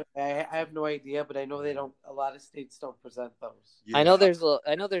have no idea, but I know they don't. A lot of states don't present those. Yeah. I know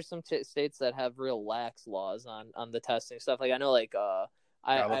there's some states that have real lax laws on the testing stuff. I know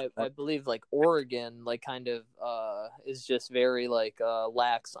I believe Oregon kind of is just very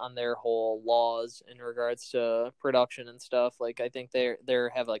lax on their whole laws in regards to production and stuff. I think they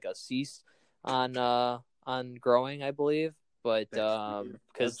have a cease on growing, I believe, but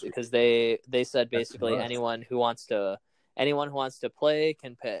because they said basically anyone who wants to play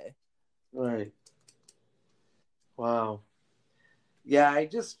can pay. Right. Wow. Yeah, I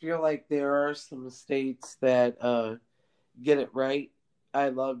just feel like there are some states that get it right. I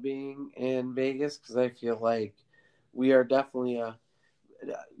love being in Vegas because I feel like we are definitely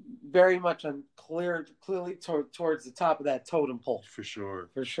very much clearly towards the top of that totem pole. For sure.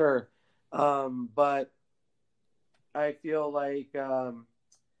 But I feel like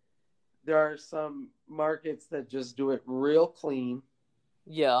there are some markets that just do it real clean.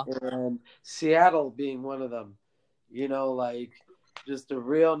 Yeah. And Seattle being one of them. Just a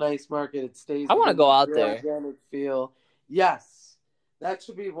real nice market. It stays. I want to go out there. Organic feel. Yes. That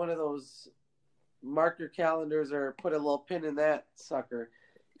should be one of those mark your calendars or put a little pin in that sucker,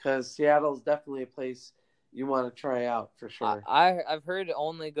 because Seattle is definitely a place you want to try out for sure. I've heard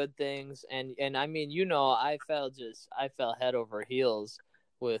only good things, and I mean, I fell head over heels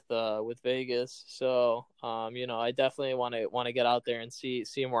with Vegas. So I definitely want to get out there and see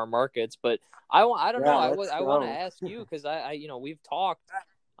more markets. But I don't know. I want to ask you, because I we've talked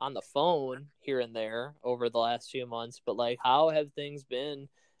on the phone here and there over the last few months, but how have things been,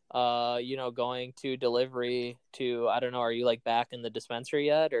 going to delivery to, I don't know, are you back in the dispensary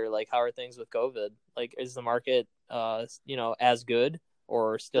yet, or how are things with COVID? Is the market, as good,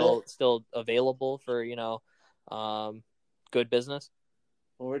 or still available for, good business?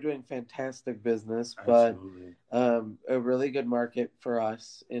 Well, we're doing fantastic business, but a really good market for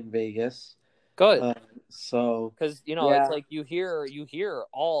us in Vegas. Good. So, because it's you hear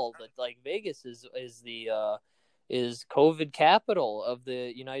all that Vegas is COVID capital of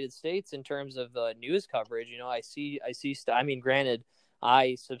the United States in terms of news coverage. I see. I mean, granted,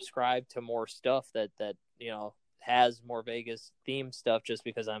 I subscribe to more stuff that has more Vegas themed stuff just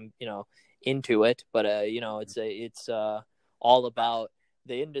because I'm into it. But it's all about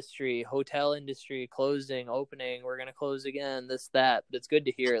the industry, hotel industry, closing, opening. We're gonna close again. This, that. But it's good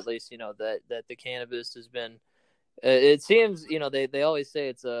to hear at least that the cannabis has been. It seems they always say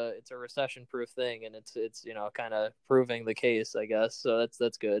it's a recession proof thing, and it's kind of proving the case, I guess. So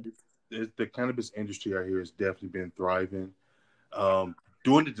that's good. The cannabis industry out here has definitely been thriving.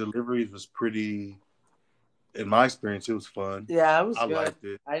 Doing the deliveries was pretty. In my experience, it was fun. Yeah, it was good. I liked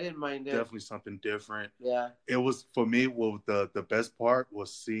it. I didn't mind it. Definitely something different. Yeah. It was, for me, the best part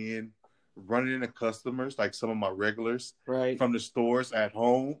was running into customers, like some of my regulars from the stores at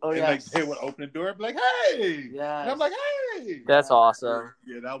home. Oh, and like they would open the door and be like, hey! Yeah. And I'm like, hey! That's awesome.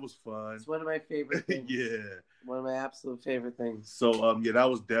 Yeah, that was fun. It's one of my favorite things. Yeah. One of my absolute favorite things. So, that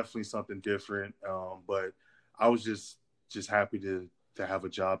was definitely something different. But I was just happy to have a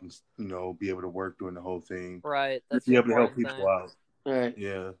job and, be able to work during the whole thing. Right. That's be able to help people out. Right.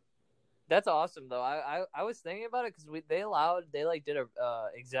 Yeah. That's awesome, though. I was thinking about it because they did a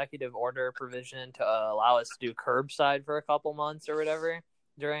executive order provision to allow us to do curbside for a couple months or whatever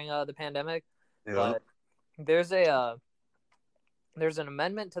during the pandemic. Yeah. But there's an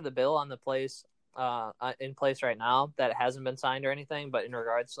amendment to the bill on the place in place right now that hasn't been signed or anything, but in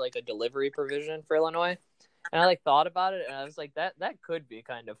regards to like a delivery provision for Illinois. And I thought about it, and I was like, that could be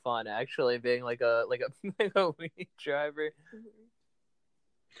kind of fun, actually, being like a weed driver.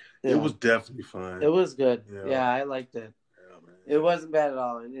 Yeah. It was definitely fun. It was good. Yeah, yeah, I liked it. Yeah, man. It wasn't bad at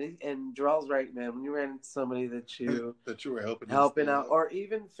all. And Jarrell's right, man. When you ran into somebody that you were helping out, or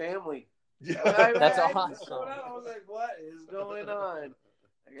even family. Yeah. That's awesome. I was like, what is going on?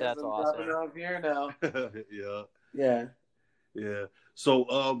 I guess That's I'm awesome. dropping off here now. Yeah. Yeah. Yeah. So,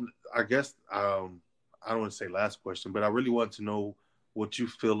 I guess I don't want to say last question, but I really want to know what you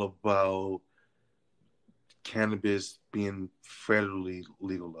feel about cannabis being federally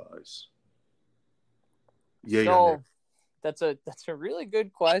legalized. Yeah, so that's a really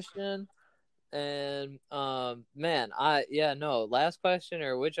good question. And last question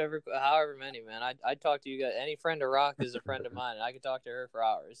or however many, man. I talk to you guys. Any friend of Rock is a friend of mine, and I can talk to her for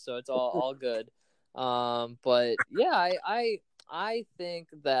hours. So it's all good. But yeah, I think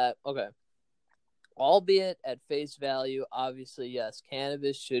that okay. Albeit at face value, obviously, yes,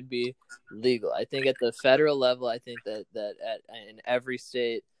 cannabis should be legal. I think at the federal level, I think that in every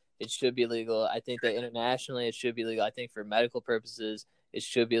state, it should be legal. I think that internationally, it should be legal. I think for medical purposes, it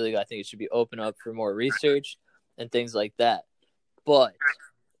should be legal. I think it should be open up for more research and things like that. But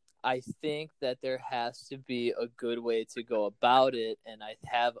I think that there has to be a good way to go about it, and I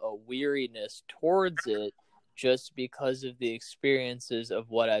have a weariness towards it just because of the experiences of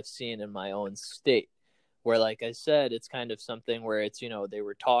what I've seen in my own state, where, like I said, it's kind of something where it's, they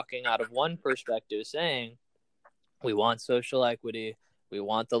were talking out of one perspective saying, we want social equity, we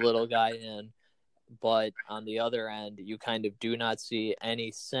want the little guy in, but on the other end, you kind of do not see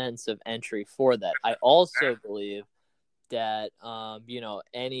any sense of entry for that. I also believe that,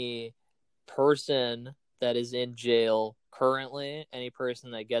 any person that is in jail currently, any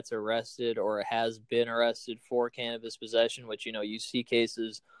person that gets arrested or has been arrested for cannabis possession, which, you see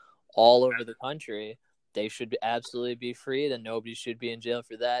cases all over the country, they should absolutely be freed, and nobody should be in jail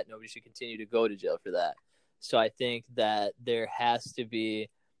for that. Nobody should continue to go to jail for that. So I think that there has to be,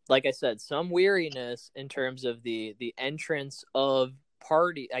 like I said, some weariness in terms of the entrance of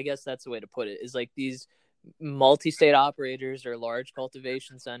party. I guess that's the way to put it, is like these multi-state operators or large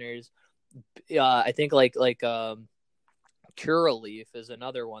cultivation centers. I think like Curaleaf is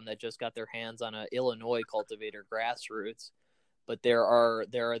another one that just got their hands on an Illinois cultivator, Grassroots. But there are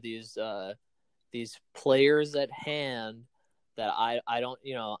these players at hand that I don't,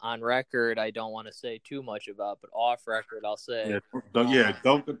 on record, I don't want to say too much about, but off record, I'll say. Don't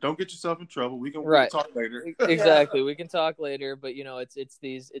get yourself in trouble. We can talk later. Exactly, we can talk later. But it's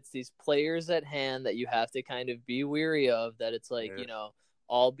these players at hand that you have to kind of be weary of. That it's like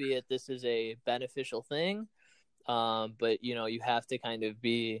albeit this is a beneficial thing, but you have to kind of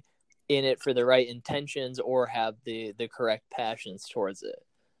be in it for the right intentions or have the correct passions towards it.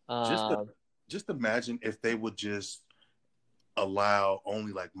 Just imagine if they would just allow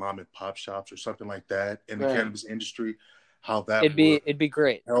only like mom and pop shops or something like that in the cannabis industry, how that it'd be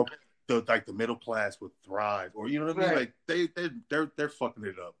great. Help the middle class would thrive, or what I mean? Like they're fucking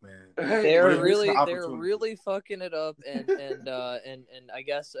it up, man. They're really fucking it up, and I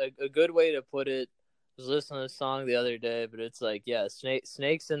guess a good way to put it, I was listening to a song the other day, but it's like, yeah,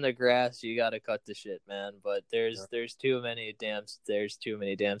 snakes in the grass, you got to cut the shit, man. But there's too many damn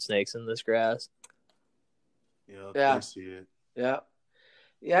snakes in this grass. Yeah. I see it. Yeah.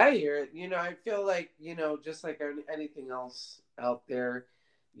 Yeah, I hear it. I feel like, just like anything else out there,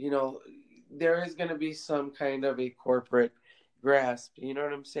 you know, there is going to be some kind of a corporate grasp. You know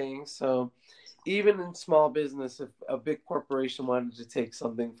what I'm saying? So even in small business, if a big corporation wanted to take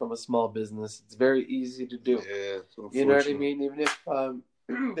something from a small business, it's very easy to do. Yeah, you know what I mean? Even if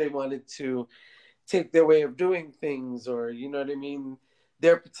they wanted to take their way of doing things, or you know what I mean,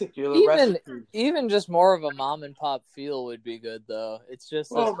 their particular recipes. Even just more of a mom and pop feel would be good, though. It's just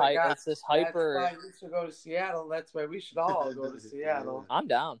this it's this hyper. That's why we should go to Seattle. That's why we should all go to Seattle. I'm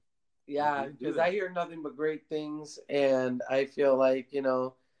down. Yeah, because I hear nothing but great things, and I feel like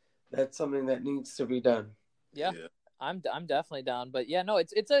that's something that needs to be done. Yeah. I'm definitely down, but yeah, no,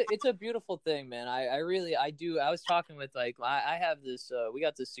 it's a beautiful thing, man. I really do. I was talking with I have this we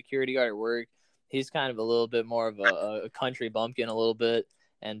got this security guard at work. He's kind of a little bit more of a country bumpkin a little bit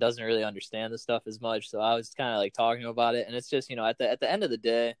and doesn't really understand the stuff as much. So I was kind of like talking about it, and it's just at the end of the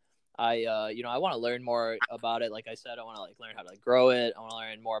day, I want to learn more about it. Like I said, I want to learn how to grow it. I want to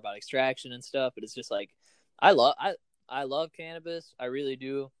learn more about extraction and stuff. But it's just I love cannabis. I really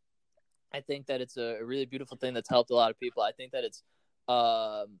do. I think that it's a really beautiful thing that's helped a lot of people. I think that it's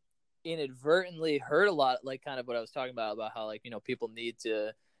inadvertently hurt a lot, like kind of what I was talking about how people need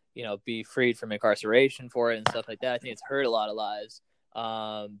to be freed from incarceration for it and stuff like that. I think it's hurt a lot of lives.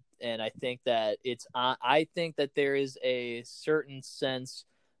 And I think that I think that there is a certain sense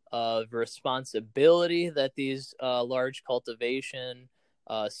of responsibility that these large cultivation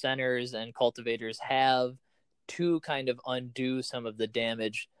centers and cultivators have to kind of undo some of the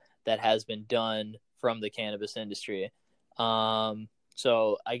damage that has been done from the cannabis industry.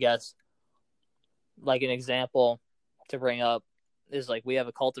 So I guess an example to bring up is we have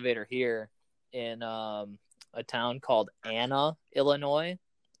a cultivator here in a town called Anna, Illinois.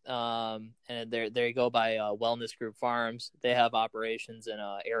 And they go by Wellness Group Farms. They have operations in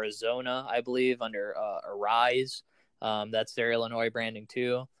Arizona, I believe, under Arise. That's their Illinois branding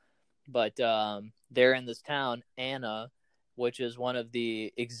too. But they're in this town, Anna, which is one of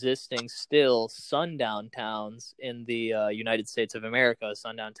the existing still sundown towns in the United States of America.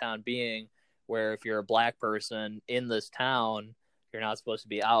 Sundown town being where if you're a black person in this town, you're not supposed to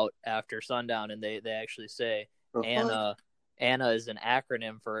be out after sundown. And they actually say Anna is an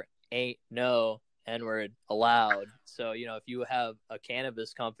acronym for ain't no N-word allowed. So, if you have a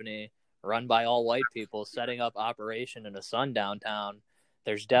cannabis company run by all white people setting up operation in a sundown town,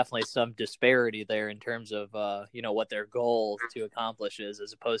 there's definitely some disparity there in terms of, what their goal to accomplish is,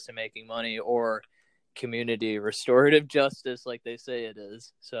 as opposed to making money or community restorative justice like they say it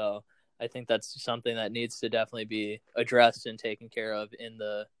is. So I think that's something that needs to definitely be addressed and taken care of in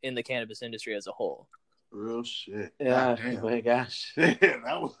the cannabis industry as a whole. Real shit. Yeah. Oh my gosh. That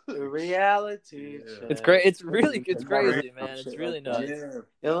was the reality. Yeah. It's great. It's crazy, man. It's really nuts. Yeah.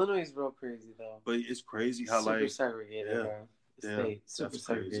 Illinois is real crazy though. But it's crazy how super segregated. State. Super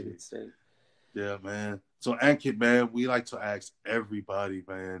segregated state. Yeah, man. So Ankit, man, we like to ask everybody,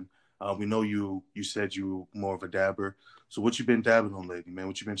 man. We know you said you were more of a dabber. So what you been dabbing on lately, man?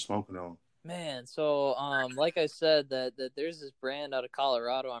 What you been smoking on? Man, so like I said, that there's this brand out of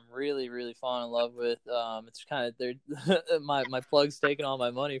Colorado I'm really, really falling in love with. It's kind of my plug's taking all my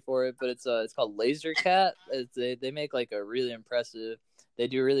money for it, but it's called Laser Cat. They make a really impressive. They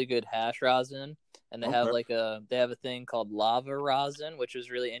do really good hash rosin, and they have a thing called lava rosin, which is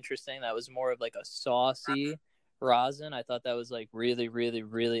really interesting. That was more of a saucy rosin. I thought that was really, really,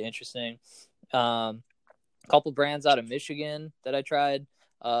 really interesting. A couple brands out of Michigan that I tried.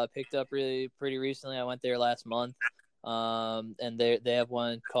 Picked up pretty recently. I went there last month, and they have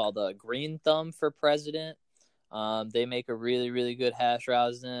one called Green Thumb for President. They make a really, really good hash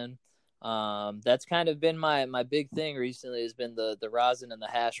rosin. That's kind of been my big thing recently, has been the rosin and the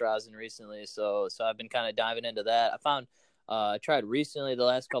hash rosin recently. So I've been kind of diving into that. I tried recently the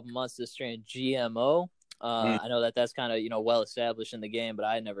last couple months this strain GMO. I know that's kind of well established in the game, but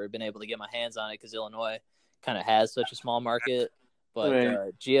I had never been able to get my hands on it because Illinois kind of has such a small market. But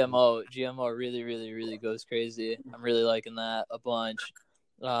GMO really, really, really goes crazy. I'm really liking that a bunch.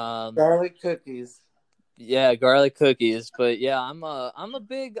 Garlic cookies. Yeah, garlic cookies. But yeah, I'm a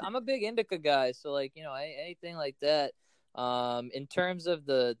big indica guy. So anything like that. In terms of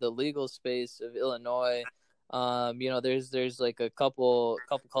the legal space of Illinois, there's a couple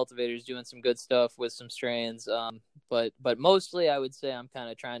cultivators doing some good stuff with some strains. But mostly I would say I'm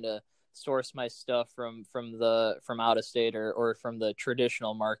kind of trying to source my stuff from out of state or from the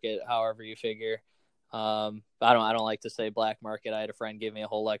traditional market, however you figure. I don't like to say black market. I had a friend give me a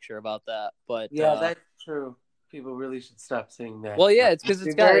whole lecture about that, but yeah, that's true. people really should stop saying that. Well, yeah, it's because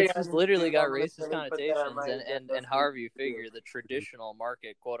it's just literally got I'm racist gonna put that on connotations, my agenda and for however you you. figure, the traditional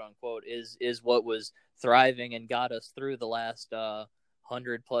market, quote unquote, is what was thriving and got us through the last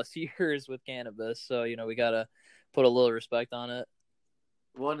 100+ years with cannabis. So we gotta put a little respect on it.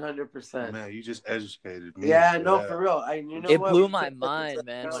 100%. Man, you just educated me. Yeah, no, for real. It blew my mind,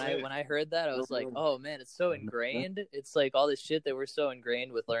 man. When I heard that, I was like, oh man, it's so ingrained. It's like all this shit that we're so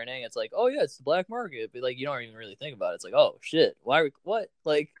ingrained with learning. It's like, oh yeah, it's the black market, but like you don't even really think about it. It's like, oh shit, what?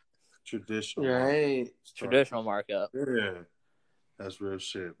 Like traditional, right? Traditional markup. Yeah, that's real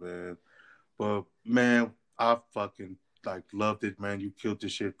shit, man. But man, I fucking loved it, man. You killed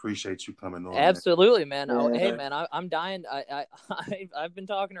this shit. Appreciate you coming on. Absolutely, man. Yeah. Oh, hey, man, I'm dying. I've been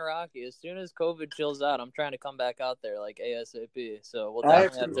talking to Rocky. As soon as COVID chills out, I'm trying to come back out there like ASAP. So we'll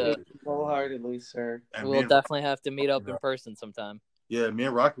definitely have to wholeheartedly, sir. We'll definitely have to meet up in person sometime. Yeah, me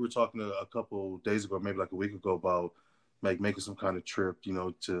and Rocky were talking a couple days ago, maybe like a week ago, about making some kind of trip,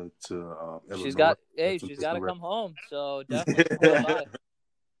 to Illinois. She's got to come home. So definitely come by.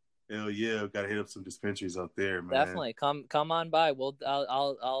 Hell yeah, gotta hit up some dispensaries out there, man. Definitely come on by. I'll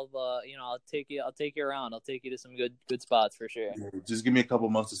take you around. I'll take you to some good spots for sure. Yeah, just give me a couple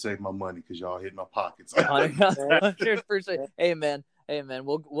months to save my money because y'all hit my pockets. 100%. Hey man,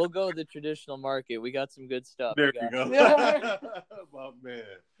 we'll go the traditional market. We got some good stuff. There you go. My man.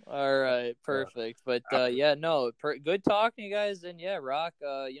 All right, perfect. But good talking, you guys. And yeah, Rock.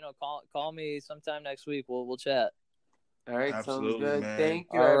 Call me sometime next week. We'll chat. All right, absolutely, sounds good. Man. Thank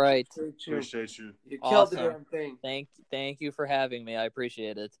you. All right, appreciate you. You killed the damn thing. Thank you for having me. I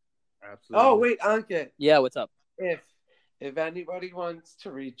appreciate it. Absolutely. Oh wait, Ankit. Yeah, what's up? If anybody wants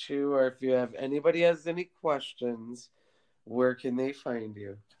to reach you, or if anybody has any questions, where can they find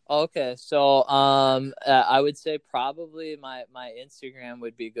you? Okay, so I would say probably my Instagram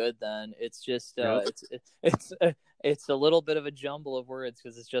would be good. Then it's just it's a little bit of a jumble of words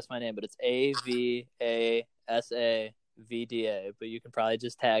because it's just my name, but it's AVASAVDA. But you can probably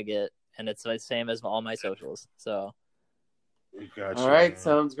just tag it, and it's the same as all my socials. So, all right,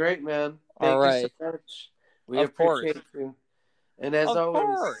 sounds great, man. Thank you so much. We appreciate you. And as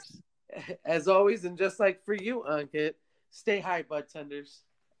always, and just like for you, Ankit, stay high, budtenders.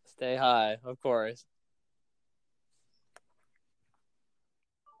 Stay high, of course.